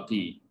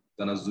اخلاقی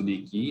تنزلی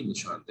کی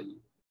نشاندہی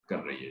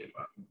کر رہی ہے یہ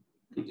بات.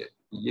 ٹھیک ہے،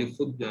 یہ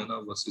خود جو ہے نا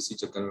بس اسی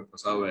چکر میں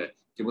پھنسا ہوا ہے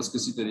کہ بس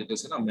کسی طریقے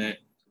سے نا میں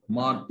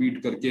مار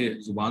پیٹ کر کے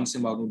زبان سے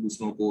ماروں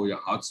دوسروں کو یا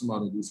ہاتھ سے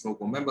ماروں دوسروں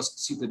کو، میں بس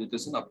کسی طریقے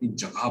سے نا اپنی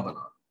جگہ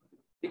بنا.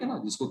 ٹھیک ہے نا،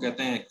 جس کو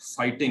کہتے ہیں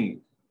فائٹنگ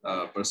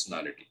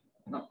پرسنالٹی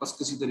ہے نا، بس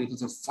کسی طریقے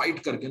سے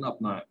فائٹ کر کے نا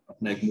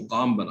اپنا ایک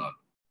مقام بنا لو.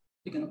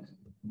 ٹھیک ہے نا،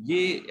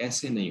 یہ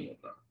ایسے نہیں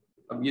ہوتا.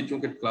 اب یہ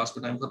چونکہ کلاس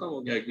کا ٹائم ختم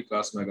ہو گیا ہے کہ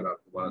کلاس میں اگر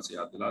آپ دوبارہ سے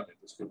یاد دلا دیں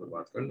تو اس کے اوپر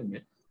بات کر لیں گے،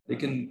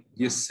 لیکن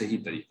یہ صحیح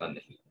طریقہ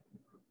نہیں.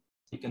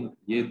 ٹھیک ہے نا،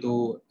 یہ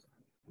تو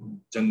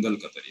جنگل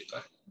کا طریقہ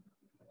ہے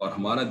اور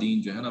ہمارا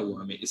دین جو ہے نا وہ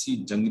ہمیں اسی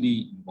جنگلی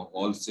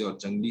ماحول سے اور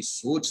جنگلی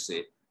سوچ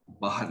سے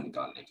باہر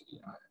نکالنے کے لیے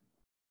آیا ہے.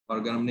 اور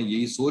اگر ہم نے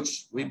یہی سوچ،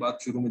 وہی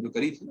بات شروع میں جو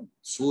کری تھی نا،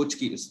 سوچ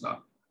کی اصلاح.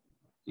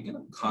 ٹھیک ہے نا،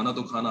 کھانا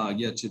تو کھانا آ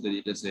گیا اچھے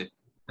طریقے سے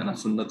ہے نا،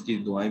 سنت کی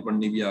دعائیں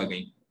پڑھنی بھی آ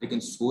گئیں، لیکن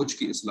سوچ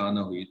کی اصلاح نہ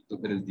ہوئی تو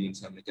پھر اس دین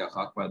سے ہم نے کیا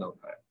خاک فائدہ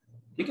اٹھایا.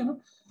 ٹھیک ہے نا،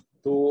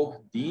 تو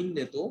دین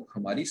نے تو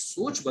ہماری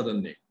سوچ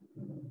بدلنے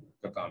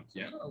کا کام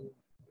کیا ہے نا.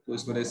 تو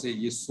اس وجہ سے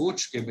یہ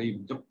سوچ کہ بھئی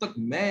جب تک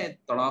میں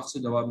تڑاک سے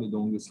جواب نہیں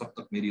دوں گی اس وقت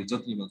تک میری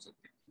عزت نہیں بن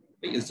سکتی.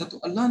 بھئی عزت تو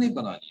اللہ نے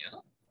بنانی ہے نا،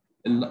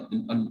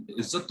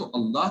 عزت تو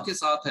اللہ کے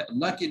ساتھ ہے،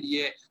 اللہ کے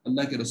لیے،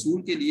 اللہ کے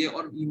رسول کے لیے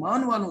اور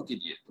ایمان والوں کے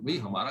لیے. تو بھئی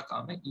ہمارا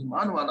کام ہے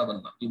ایمان والا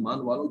بننا، ایمان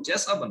والوں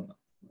جیسا بننا.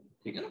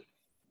 ٹھیک ہے نا،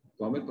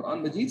 تو ہمیں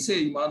قرآن مجید سے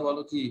ایمان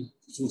والوں کی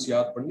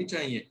خصوصیات پڑھنی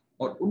چاہیے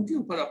اور ان کے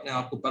اوپر اپنے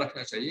آپ کو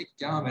پرکھنا چاہیے کہ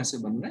کیا ہم ایسے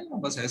بن رہے ہیں یا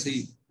بس ایسے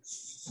ہی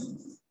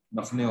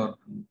نفنے اور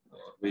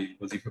وہی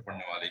وظیفے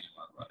پڑھنے والے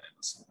ایمان والے ہیں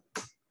بس.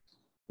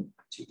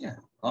 ٹھیک ہے،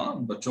 ہاں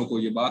بچوں کو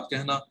یہ بات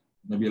کہنا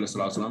نبی علیہ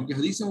الصلوۃ والسلام کی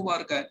حدیث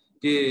مبارکہ ہے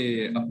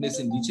کہ اپنے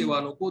سے نیچے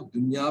والوں کو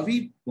دنیاوی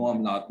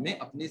معاملات میں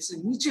اپنے سے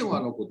نیچے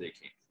والوں کو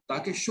دیکھیں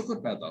تاکہ شکر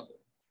پیدا ہو،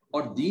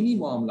 اور دینی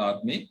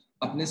معاملات میں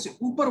اپنے سے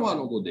اوپر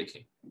والوں کو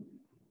دیکھیں.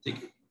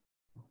 ٹھیک ہے،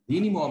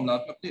 دینی معاملات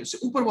میں اپنے سے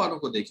اوپر والوں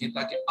کو دیکھیں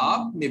تاکہ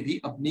آپ میں بھی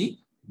اپنی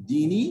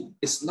دینی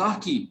اصلاح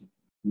کی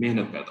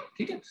محنت پیدا ہو.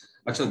 ٹھیک ہے،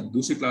 اچھا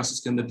دوسری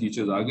کلاسز کے اندر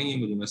ٹیچرز آ گئی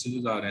ہیں، مجھے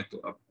میسیجز آ رہے ہیں، تو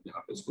اب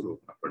یہاں پہ اس کو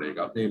روکنا پڑے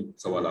گا. اپنے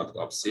سوالات کو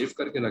آپ سیو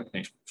کر کے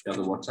رکھیں یا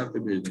تو واٹس ایپ پہ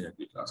بھیج دیں،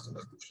 اگلی کلاس کے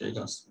اندر پوچھیے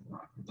گا.